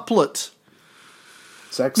couplet.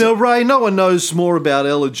 Sexy. Now, Ray, no one knows more about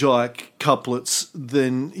elegiac couplets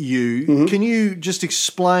than you. Can you just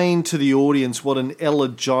explain to the audience what an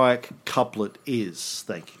elegiac couplet is?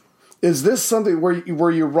 Thank you. Is this something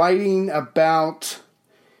where you're writing about...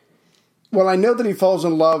 Well, I know that he falls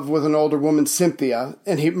in love with an older woman, Cynthia,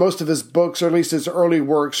 and most of his books, or at least his early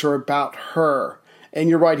works, are about her. And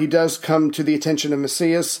you're right, he does come to the attention of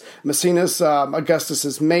Maecenas,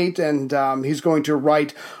 Augustus's mate, and he's going to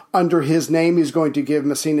write under his name. He's going to give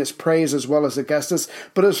Maecenas praise as well as Augustus.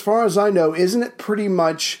 But as far as I know, isn't it pretty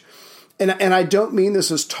much, and I don't mean this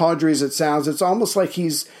as tawdry as it sounds, it's almost like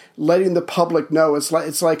he's letting the public know. It's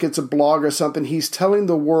like it's a blog or something. He's telling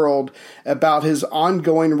the world about his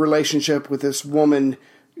ongoing relationship with this woman,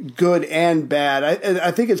 good and bad.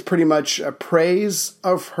 I think it's pretty much a praise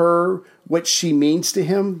of her, what she means to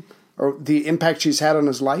him, or the impact she's had on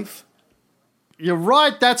his life. You're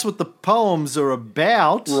right, that's what the poems are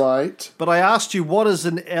about. Right. But I asked you, what is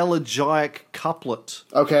an elegiac couplet?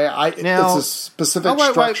 Okay, it's a specific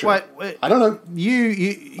structure. Wait. I don't know.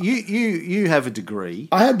 You have a degree.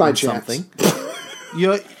 I had my chance. Something.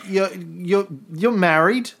 You're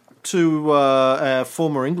married to a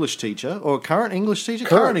former English teacher or a current English teacher.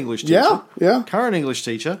 Current English teacher. Yeah. Current English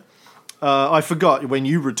teacher. I forgot when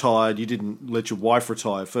you retired, you didn't let your wife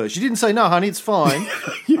retire first. You didn't say, no, honey, it's fine.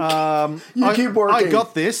 you keep working. I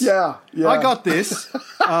got this. Yeah. I got this.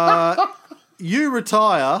 You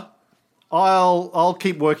retire. I'll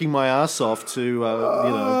keep working my ass off to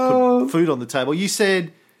put food on the table. You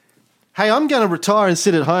said, hey, I'm going to retire and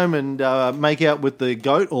sit at home and make out with the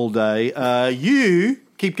goat all day. You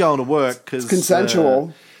keep going to work because it's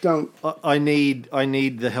consensual. Don't. I need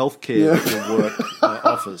the healthcare that your work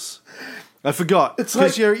offers. I forgot. It's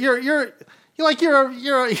because you're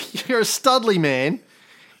a Studley man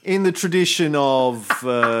in the tradition of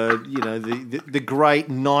the great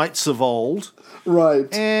knights of old.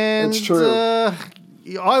 Right. And it's true.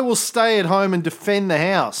 I will stay at home and defend the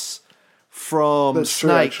house from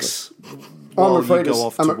snakes while you go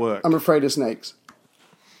off to work. I'm afraid of snakes.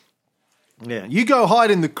 Yeah, you go hide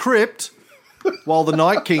in the crypt while the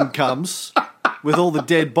Night King comes with all the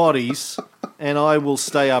dead bodies, and I will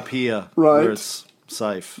stay up here where it's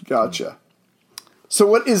safe. Gotcha. So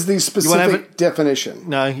what is the specific definition?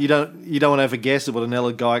 No, you don't want to have a guess at what an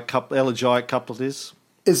elegiac couplet is?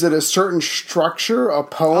 Is it a certain structure, a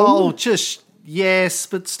poem? Oh, just yes,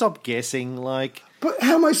 but stop guessing. Like, but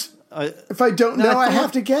how am if I don't know, I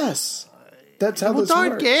have to guess. That's how this works.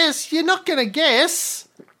 Don't guess. You're not going to guess.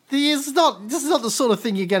 This is not the sort of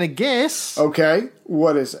thing you're going to guess. Okay,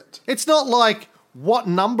 what is it? It's not like, what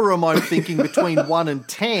number am I thinking between 1 and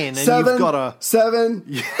 10? And 7, you've got a 7.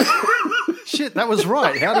 Shit, that was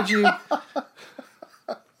right. How did you?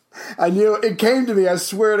 I knew it came to me. I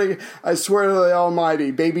swear to the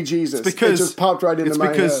Almighty, baby Jesus. It just popped right into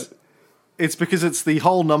my head. It's because it's the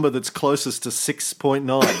whole number that's closest to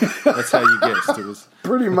 6.9. That's how you guessed. It was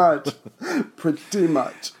pretty much. Pretty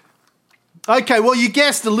much. Okay, well, you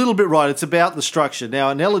guessed a little bit right. It's about the structure. Now,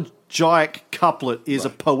 an elegiac couplet is a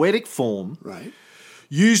poetic form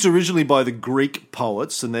used originally by the Greek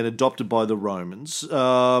poets and then adopted by the Romans,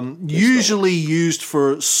 usually used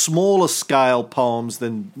for smaller scale poems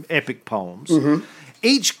than epic poems. Mm-hmm.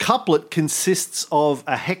 Each couplet consists of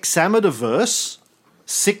a hexameter verse,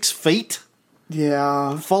 6 feet,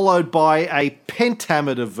 followed by a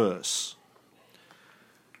pentameter verse.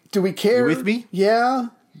 Do we care? You with me? Yeah.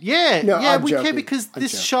 Yeah, no, we care because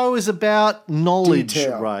this show is about knowledge,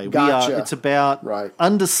 Detail. Ray. Gotcha. It's about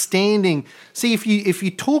understanding. See, if you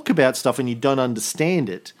talk about stuff and you don't understand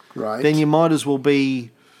it, then you might as well be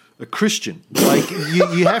a Christian. Like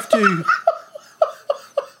you have to.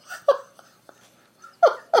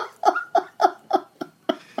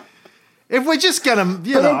 If we're just gonna,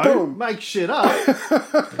 make shit up.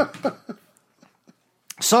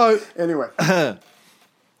 So anyway,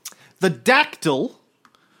 the dactyl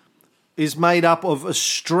is made up of a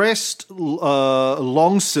stressed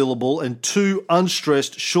long syllable and 2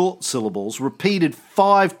 unstressed short syllables repeated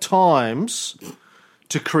 5 times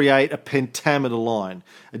to create a pentameter line.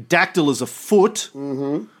 A dactyl is a foot,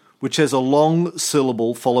 which has a long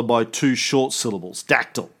syllable followed by 2 short syllables.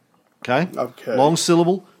 Dactyl. Okay? Long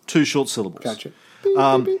syllable, 2 short syllables. Gotcha.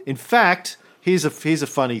 In fact, here's a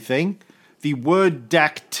funny thing. The word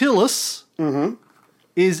dactylus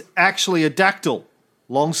is actually a dactyl.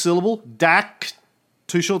 Long syllable,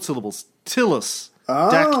 2 short syllables. Tillus.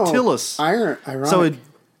 Dactylus. Ironic. So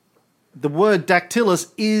the word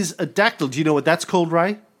dactylus is a dactyl. Do you know what that's called,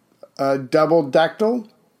 Ray? A double dactyl?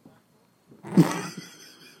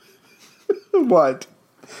 What?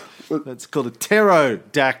 That's called a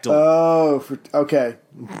pterodactyl. Oh, okay.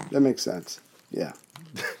 That makes sense. Yeah.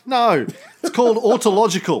 No, it's called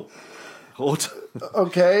autological.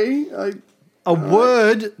 Okay. A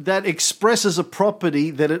word that expresses a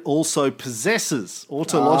property that it also possesses.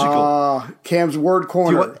 Autological. Cam's Word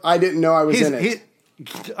Corner. I didn't know I was in it.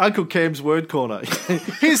 Uncle Cam's Word Corner.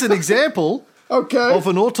 Here's an example of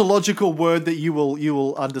an autological word that you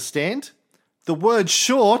will understand. The word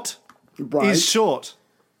short is short.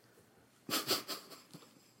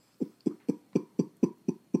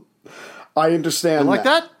 I understand you like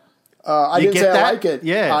that? I didn't say I like it.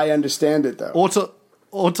 Yeah. I understand it, though.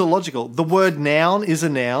 Autological. The word noun is a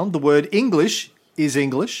noun. The word English is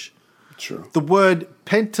English. True. The word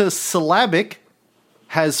pentasyllabic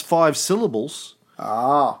has 5 syllables.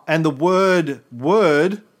 And the word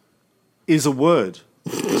is a word.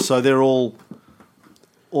 So they're all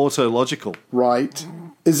autological. Right.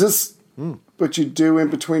 Is this what you do in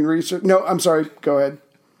between research? No, I'm sorry. Go ahead.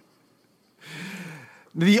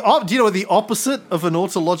 Do you know what the opposite of an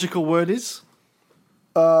autological word is?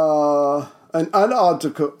 An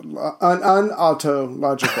unautological.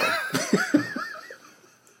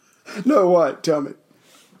 No, what? Tell me.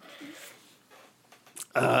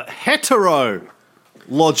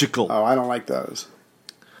 Heterological. Oh, I don't like those.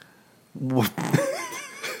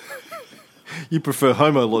 You prefer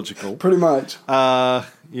homological. Pretty much.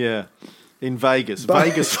 Yeah. In Vegas.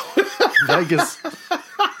 Vegas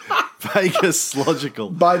logical.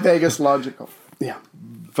 By Vegas logical. Yeah.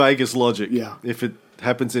 Vegas logic. Yeah. If it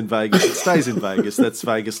happens in Vegas, it stays in Vegas. That's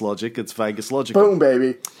Vegas logic. It's Vegas logical. Boom,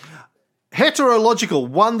 baby. Heterological,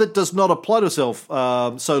 one that does not apply to itself.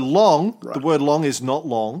 So long, the word long is not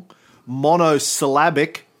long.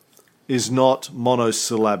 Monosyllabic is not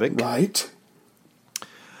monosyllabic. Right.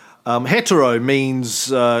 Hetero means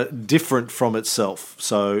different from itself.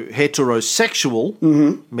 So heterosexual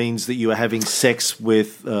means that you are having sex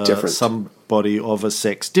with somebody of a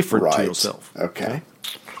sex different to yourself. Okay.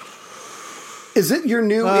 Is it your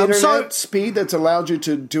new internet speed that's allowed you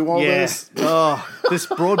to do all this? Oh, this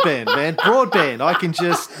broadband, man. Broadband. I can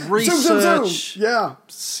just research. Zoom.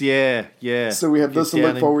 Yeah. Yeah. So we have this to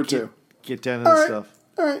look forward to. Get down to the stuff.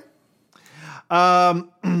 All right.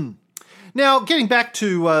 Now, getting back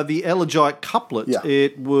to the elegiac couplet,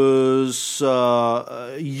 it was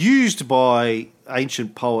used by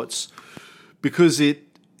ancient poets because it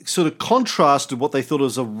sort of contrasted what they thought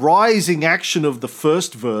was a rising action of the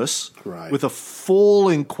first verse with a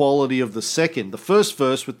falling quality of the second. The first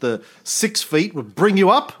verse with the 6 feet would bring you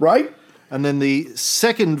up. Right. And then the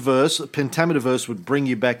second verse, pentameter verse, would bring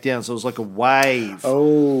you back down. So it was like a wave.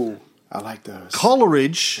 Oh, I like those.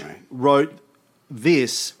 Coleridge wrote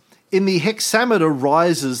this: in the hexameter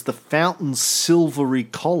rises the fountain's silvery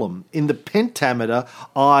column. In the pentameter,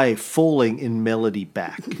 I falling in melody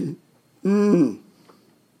back.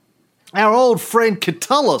 Our old friend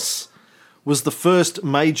Catullus was the first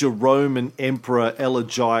major Roman emperor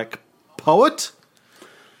elegiac poet.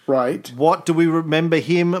 Right. What do we remember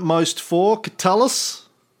him most for, Catullus?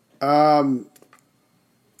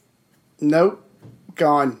 Nope.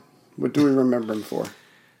 Gone. What do we remember him for?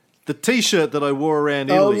 The T-shirt that I wore around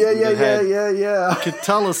Italy. Yeah.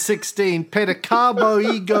 Catullus 16, pedicabo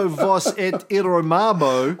ego vos et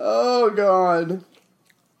iromabo. Oh, God.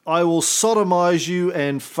 I will sodomize you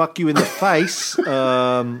and fuck you in the face.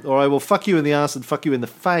 Or I will fuck you in the ass and fuck you in the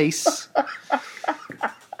face.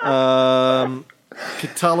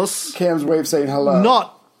 Catullus. Cam's way of saying hello.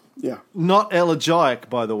 Not elegiac,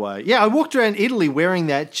 by the way. Yeah, I walked around Italy wearing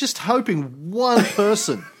that, just hoping one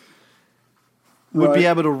person would be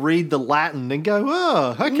able to read the Latin and go,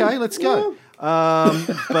 oh, okay, let's go.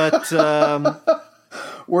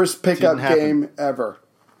 Worst pickup game ever.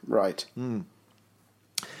 Right.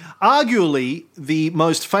 Arguably, the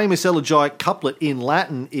most famous elegiac couplet in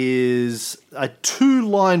Latin is a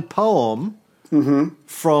 2-line poem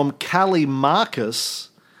from Callimachus.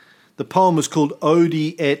 The poem was called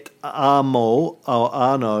Odi et Amo, or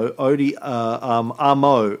Arno, Odi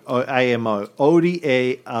Amo, or A-M-O, Odi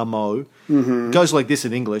e Amo. Goes like this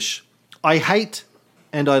in English. I hate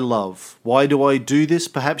and I love. Why do I do this,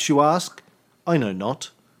 perhaps you ask? I know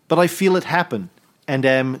not, but I feel it happen and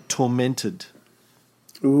am tormented.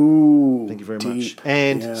 Ooh. Thank you very deep. much.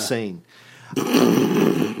 And scene.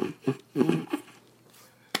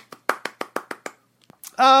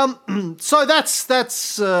 So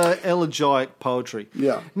that's elegiac poetry.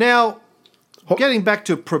 Yeah. Now, getting back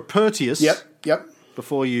to Propertius. Yep.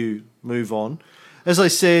 Before you move on, as I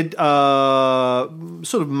said,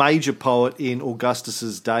 sort of major poet in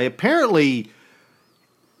Augustus's day. Apparently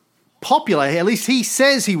popular. At least he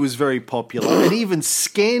says he was very popular and even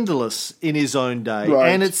scandalous in his own day. Right.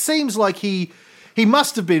 And it seems like he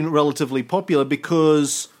must have been relatively popular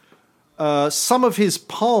because some of his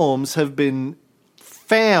poems have been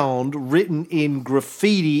found written in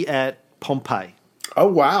graffiti at Pompeii. Oh,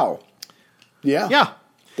 wow. Yeah. Yeah.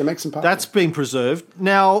 That makes him popular. That's been preserved.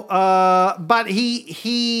 Now, but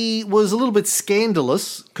he was a little bit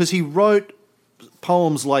scandalous because he wrote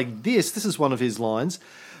poems like this. This is one of his lines.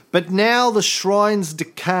 But now the shrines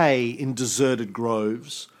decay in deserted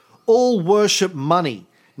groves. All worship money.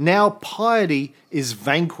 Now piety is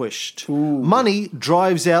vanquished. Ooh. Money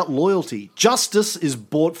drives out loyalty. Justice is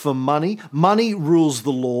bought for money. Money rules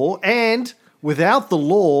the law. And without the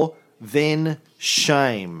law, then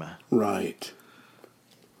shame. Right.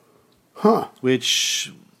 Huh.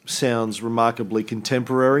 Which sounds remarkably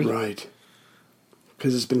contemporary. Right.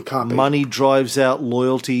 Because it's been copied. Money drives out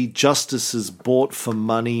loyalty. Justice is bought for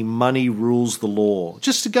money. Money rules the law.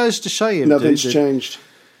 Just goes to show you. Nothing's changed.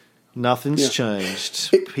 Nothing's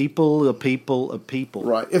changed. People are people are people.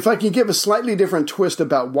 Right. If I can give a slightly different twist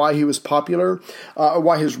about why he was popular,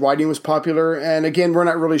 why his writing was popular, and again, we're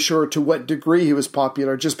not really sure to what degree he was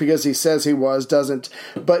popular. Just because he says he was doesn't.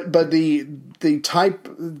 But the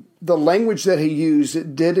language that he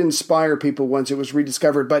used did inspire people once it was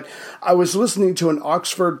rediscovered. But I was listening to an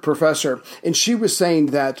Oxford professor, and she was saying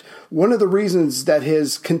that one of the reasons that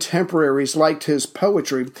his contemporaries liked his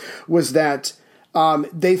poetry was that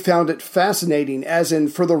they found it fascinating, as in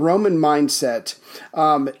for the Roman mindset,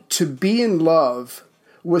 to be in love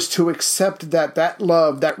was to accept that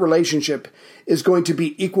love, that relationship, is going to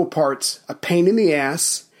be equal parts a pain in the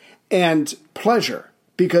ass and pleasure.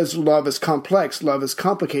 Because love is complex, love is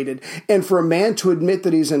complicated. And for a man to admit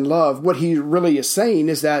that he's in love, what he really is saying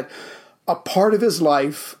is that a part of his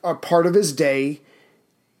life, a part of his day,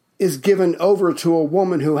 is given over to a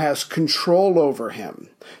woman who has control over him.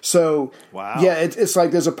 So, yeah, it's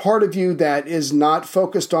like there's a part of you that is not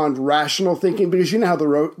focused on rational thinking, because you know how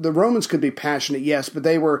the Romans could be passionate, yes, but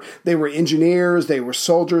they were engineers, they were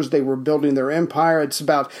soldiers, they were building their empire. It's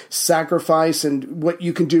about sacrifice and what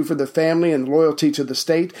you can do for the family and loyalty to the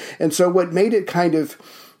state. And so what made it kind of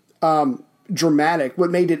dramatic,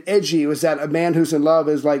 what made it edgy, was that a man who's in love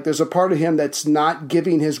is like, there's a part of him that's not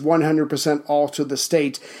giving his 100% all to the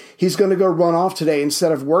state. He's going to go run off today.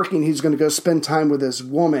 Instead of working, he's going to go spend time with his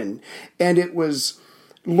woman. And it was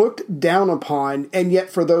looked down upon, and yet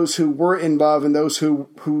for those who were in love and those who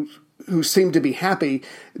seemed to be happy,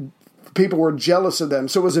 people were jealous of them.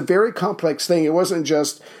 So it was a very complex thing. It wasn't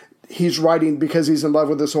just he's writing because he's in love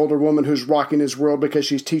with this older woman who's rocking his world because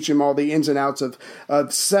she's teaching him all the ins and outs of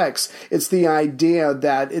sex. It's the idea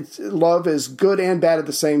that love is good and bad at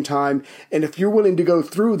the same time. And if you're willing to go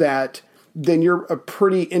through that, then you're a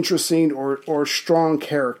pretty interesting or strong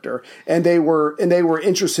character. And they were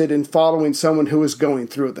interested in following someone who was going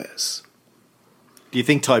through this. Do you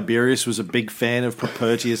think Tiberius was a big fan of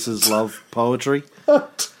Propertius's love poetry? I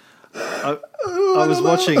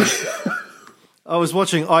was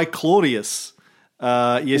watching I, Claudius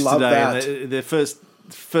yesterday, and the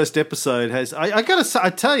first episode has. I gotta say, I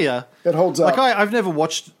tell you, it holds up. Like I've never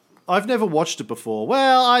watched it before.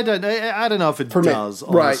 Well, I don't know if it does.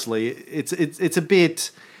 Honestly, right. It's a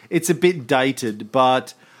bit dated.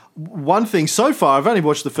 But one thing so far, I've only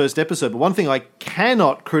watched the first episode. But one thing I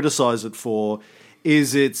cannot criticize it for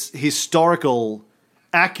is its historical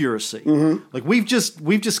accuracy. Mm-hmm. Like we've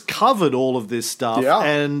just covered all of this stuff,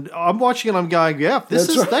 and I'm watching and I'm going, this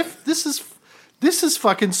is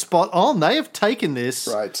fucking spot on. They have taken this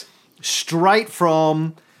straight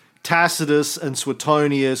from Tacitus and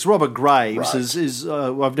Suetonius. Robert Graves is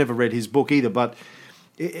I've never read his book either, but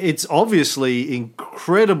it's obviously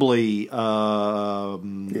incredibly loyal.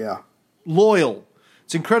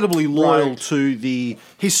 It's incredibly loyal to the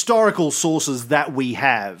historical sources that we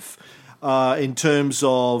have. In terms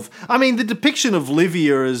of, I mean, the depiction of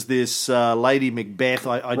Livia as this Lady Macbeth,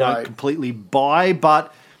 I don't completely buy,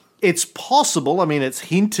 but it's possible. I mean, it's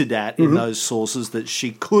hinted at in those sources that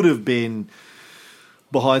she could have been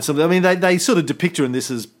behind something. I mean, they sort of depict her in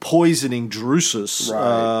this as poisoning Drusus,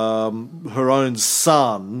 her own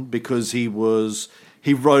son, because he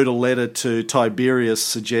wrote a letter to Tiberius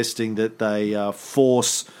suggesting that they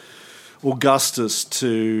force Augustus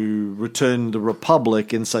to return the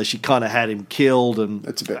Republic, and so she kind of had him killed, and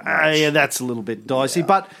that's a bit much. That's a little bit dicey. Yeah.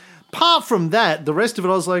 But apart from that, the rest of it,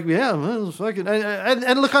 I was like, well, fucking.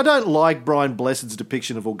 And look, I don't like Brian Blessed's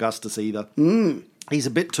depiction of Augustus either. He's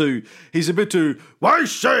a bit too. I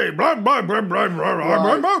say, blah blah blah blah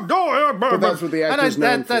blah. But that's what the actor's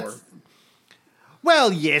known for.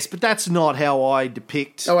 Well, yes, but that's not how I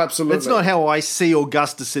depict. Oh, absolutely. That's not how I see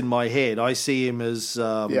Augustus in my head. I see him as.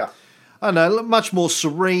 I don't know, much more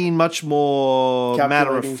serene, much more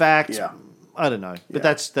matter of fact. Yeah. I don't know, but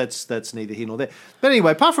that's neither here nor there. But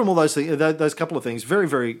anyway, apart from all those things, those couple of things, very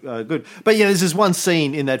very good. But yeah, there's this one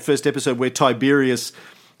scene in that first episode where Tiberius,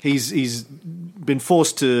 he's been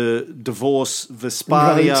forced to divorce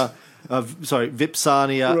Vipsania,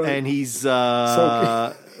 and he's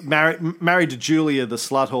married to Julia the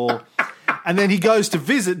slut whore, and then he goes to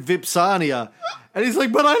visit Vipsania. And he's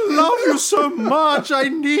like, but I love you so much. I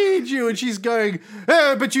need you. And she's going,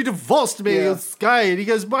 but you divorced me, you guy. And he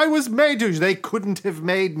goes, I was made to. They couldn't have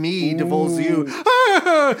made me divorce you.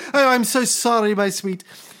 I'm so sorry, my sweet.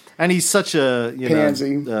 And he's such a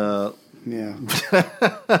pansy.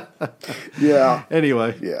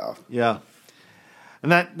 Anyway. Yeah.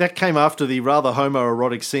 And that came after the rather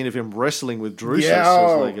homoerotic scene of him wrestling with Drusus. Yeah. So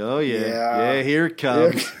I was like, oh, yeah, here it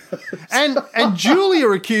comes. And Julia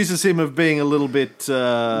accuses him of being a little bit...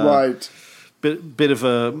 bit of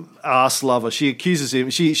a arse lover. She accuses him.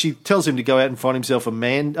 She tells him to go out and find himself a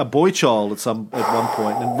boy child at one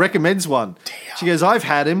point, and recommends one. Damn. She goes, I've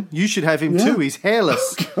had him. You should have him too. He's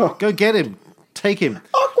hairless. Go get him. Take him.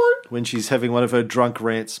 Awkward. When she's having one of her drunk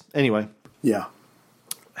rants. Anyway. Yeah.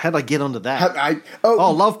 How'd I get onto that?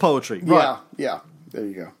 Love poetry. Right. Yeah. There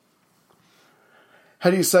you go. How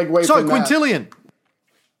do you segue from that? So, Quintilian.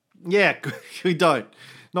 Yeah, we don't.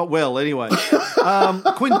 Not well, anyway.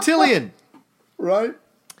 Quintilian. Right.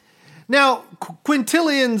 Now,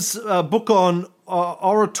 Quintilian's book on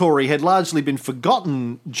oratory had largely been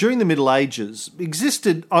forgotten during the Middle Ages,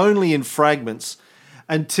 existed only in fragments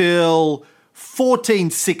until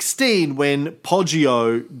 1416, when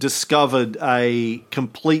Poggio discovered a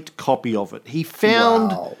complete copy of it. He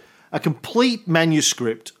found a complete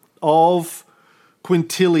manuscript of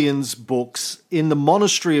Quintilian's books in the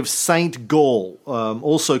monastery of Saint Gall,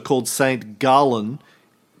 also called Saint Gallen,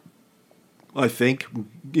 I think,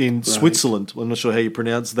 in Switzerland. I'm not sure how you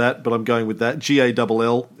pronounce that, but I'm going with that.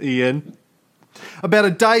 Gallen. About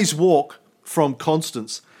a day's walk from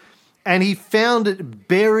Constance. And he found it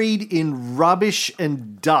buried in rubbish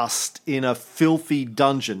and dust in a filthy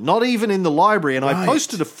dungeon, not even in the library. And I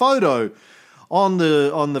posted a photo on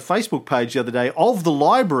the Facebook page the other day of the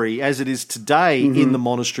library as it is today in the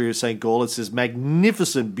monastery of St. Gall. It's this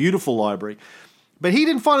magnificent, beautiful library. But he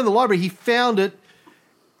didn't find it in the library. He found it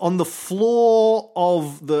on the floor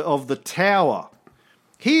of the tower.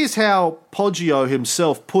 Here's how Poggio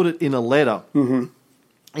himself put it in a letter in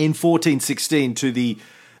 1416 to the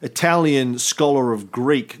Italian scholar of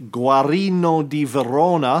Greek, Guarino di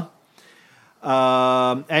Verona.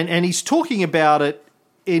 And he's talking about it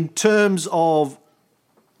in terms of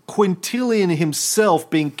Quintilian himself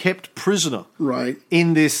being kept prisoner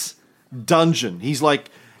in this dungeon. He's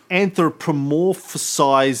like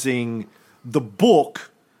anthropomorphizing the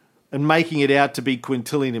book and making it out to be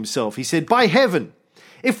Quintilian himself. He said, "By heaven,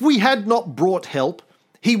 if we had not brought help,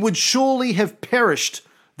 he would surely have perished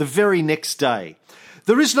the very next day.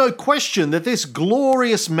 There is no question that this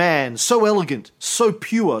glorious man, so elegant, so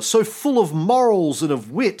pure, so full of morals and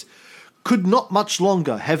of wit, could not much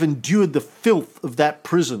longer have endured the filth of that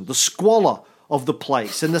prison, the squalor of the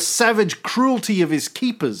place, and the savage cruelty of his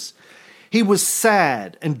keepers. He was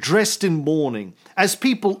sad and dressed in mourning, as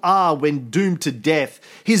people are when doomed to death.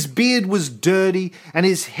 His beard was dirty and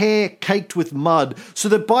his hair caked with mud, so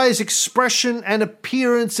that by his expression and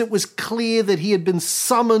appearance it was clear that he had been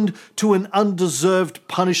summoned to an undeserved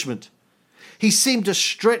punishment. He seemed to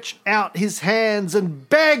stretch out his hands and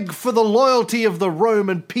beg for the loyalty of the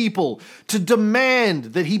Roman people, to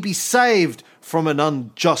demand that he be saved from an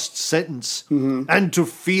unjust sentence, and to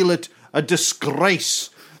feel it a disgrace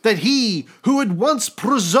that he, who had once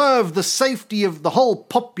preserved the safety of the whole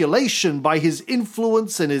population by his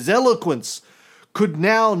influence and his eloquence, could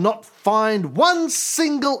now not find one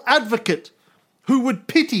single advocate who would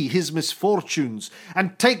pity his misfortunes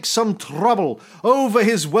and take some trouble over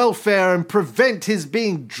his welfare and prevent his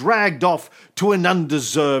being dragged off to an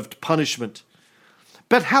undeserved punishment.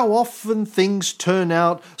 But how often things turn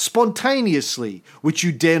out spontaneously, which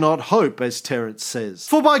you dare not hope, as Terence says.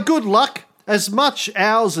 For by good luck, as much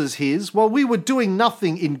ours as his, while we were doing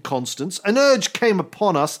nothing in Constance, an urge came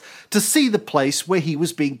upon us to see the place where he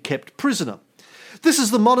was being kept prisoner. This is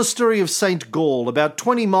the monastery of St. Gall, about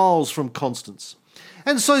 20 miles from Constance.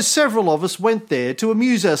 And so several of us went there to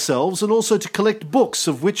amuse ourselves and also to collect books,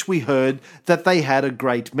 of which we heard that they had a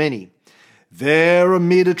great many. There,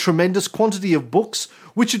 amid a tremendous quantity of books,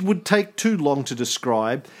 which it would take too long to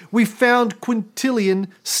describe, we found Quintilian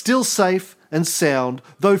still safe and sound,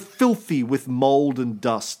 though filthy with mould and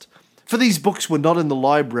dust. For these books were not in the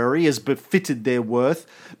library, as befitted their worth,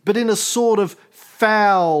 but in a sort of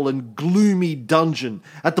foul and gloomy dungeon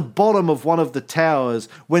at the bottom of one of the towers,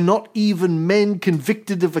 where not even men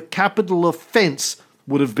convicted of a capital offence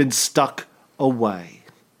would have been stuck away.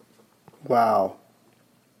 Wow.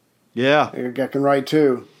 Yeah. I can write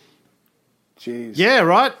too. Jeez. Yeah,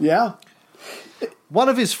 right? Yeah. One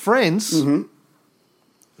of his friends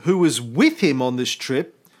who was with him on this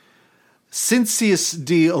trip, Cincius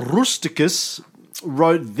de Rusticus,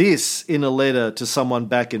 wrote this in a letter to someone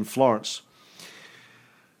back in Florence.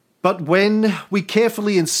 But when we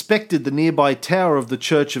carefully inspected the nearby tower of the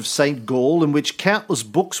Church of St. Gall, in which countless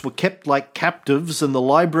books were kept like captives and the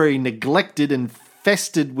library neglected and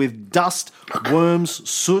infested with dust, worms,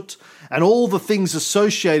 soot, and all the things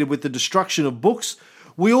associated with the destruction of books,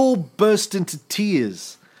 we all burst into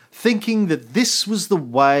tears, thinking that this was the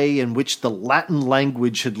way in which the Latin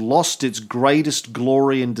language had lost its greatest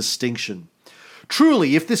glory and distinction.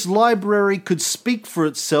 Truly, if this library could speak for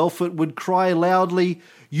itself, it would cry loudly,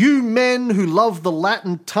 "You men who love the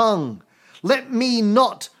Latin tongue, let me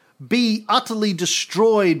not be utterly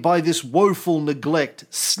destroyed by this woeful neglect.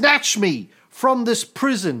 Snatch me from this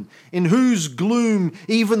prison, in whose gloom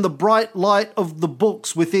even the bright light of the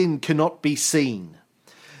books within cannot be seen."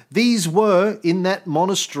 These were, in that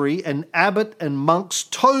monastery, an abbot and monks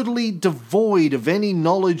totally devoid of any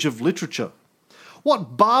knowledge of literature.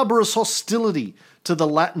 What barbarous hostility to the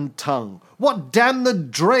Latin tongue! What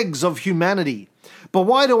damned dregs of humanity! But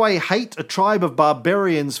why do I hate a tribe of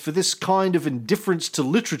barbarians for this kind of indifference to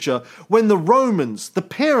literature, when the Romans, the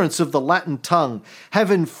parents of the Latin tongue,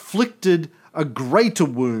 have inflicted a greater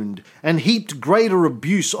wound and heaped greater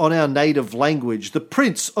abuse on our native language, the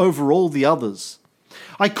prince over all the others?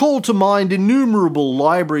 I call to mind innumerable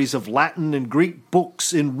libraries of Latin and Greek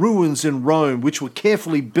books in ruins in Rome, which were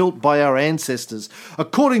carefully built by our ancestors,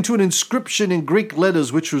 according to an inscription in Greek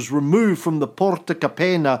letters which was removed from the Porta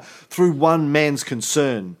Capena through one man's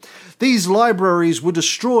concern. These libraries were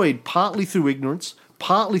destroyed partly through ignorance,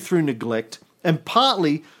 partly through neglect, and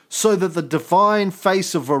partly so that the divine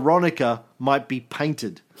face of Veronica might be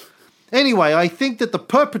painted. Anyway, I think that the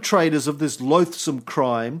perpetrators of this loathsome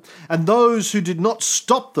crime, and those who did not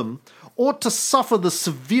stop them, ought to suffer the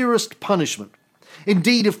severest punishment.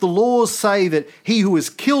 Indeed, if the laws say that he who has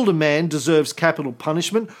killed a man deserves capital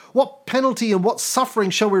punishment, what penalty and what suffering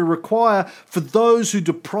shall we require for those who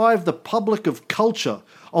deprive the public of culture,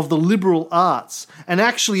 of the liberal arts, and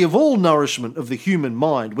actually of all nourishment of the human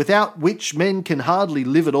mind, without which men can hardly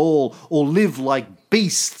live at all or live like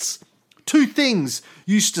beasts. Two things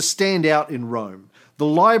used to stand out in Rome: the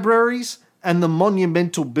libraries and the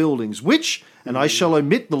monumental buildings, which, and I shall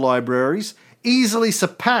omit the libraries, easily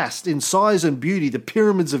surpassed in size and beauty the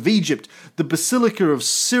pyramids of Egypt, the Basilica of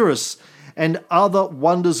Cyrus, and other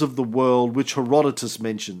wonders of the world which Herodotus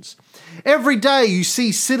mentions. Every day you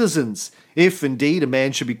see citizens, if indeed a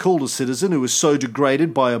man should be called a citizen who is so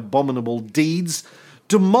degraded by abominable deeds,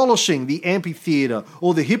 demolishing the amphitheatre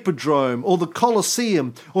or the hippodrome or the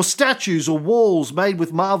Colosseum, or statues or walls made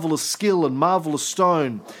with marvellous skill and marvellous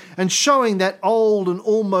stone, and showing that old and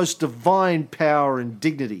almost divine power and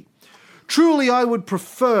dignity. Truly I would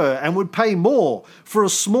prefer and would pay more for a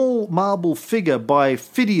small marble figure by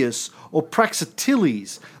Phidias or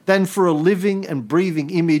Praxiteles than for a living and breathing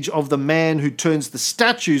image of the man who turns the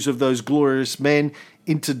statues of those glorious men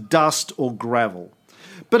into dust or gravel.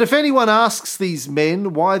 But if anyone asks these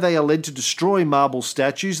men why they are led to destroy marble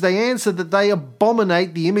statues, they answer that they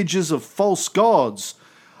abominate the images of false gods.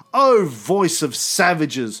 O voice of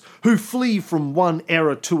savages who flee from one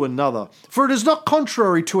error to another, for it is not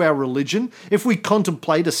contrary to our religion if we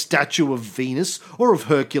contemplate a statue of Venus or of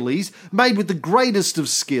Hercules made with the greatest of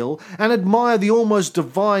skill and admire the almost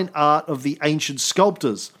divine art of the ancient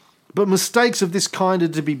sculptors. But mistakes of this kind are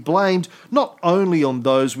to be blamed not only on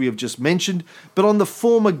those we have just mentioned, but on the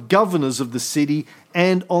former governors of the city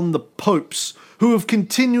and on the popes, who have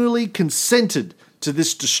continually consented to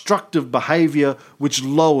this destructive behaviour which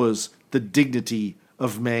lowers the dignity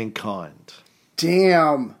of mankind.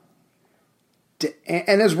 Damn.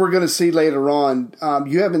 And as we're going to see later on,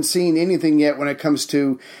 you haven't seen anything yet when it comes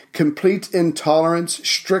to complete intolerance,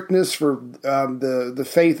 strictness for the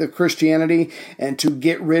faith of Christianity, and to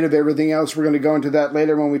get rid of everything else. We're going to go into that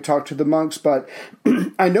later when we talk to the monks. But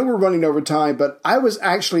I know we're running over time, but I was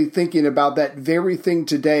actually thinking about that very thing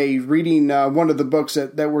today, reading one of the books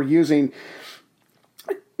that we're using.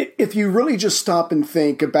 If you really just stop and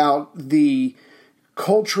think about the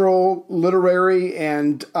cultural, literary,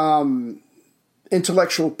 and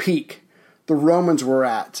intellectual peak the Romans were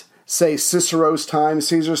at, say Cicero's time,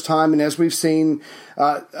 Caesar's time, and as we've seen,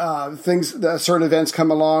 certain events come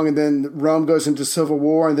along, and then Rome goes into civil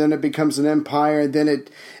war, and then it becomes an empire, and then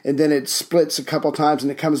it splits a couple times,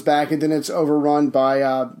 and it comes back, and then it's overrun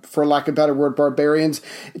by, for lack of a better word, barbarians.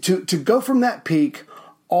 To go from that peak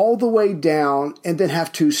all the way down and then have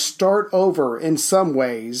to start over in some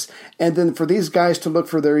ways, and then for these guys to look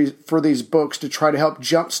for these books to try to help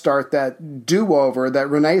jumpstart that do-over, that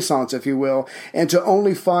renaissance, if you will, and to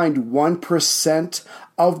only find 1%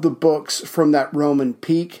 of the books from that Roman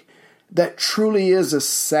peak, that truly is a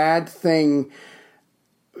sad thing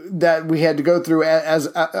that we had to go through as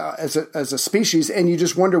a species, and you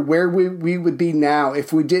just wonder where we would be now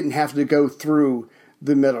if we didn't have to go through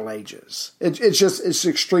the Middle Ages. It's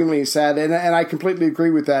extremely sad, and I completely agree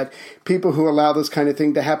with that. People who allow this kind of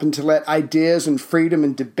thing to happen, to let ideas and freedom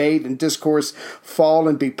and debate and discourse fall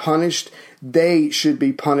and be punished, they should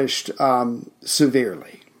be punished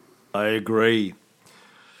severely. I agree.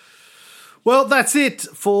 Well, that's it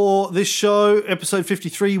for this show, episode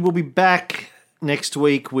 53. We'll be back next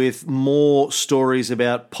week with more stories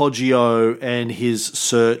about Poggio and his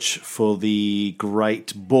search for the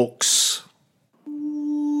great books.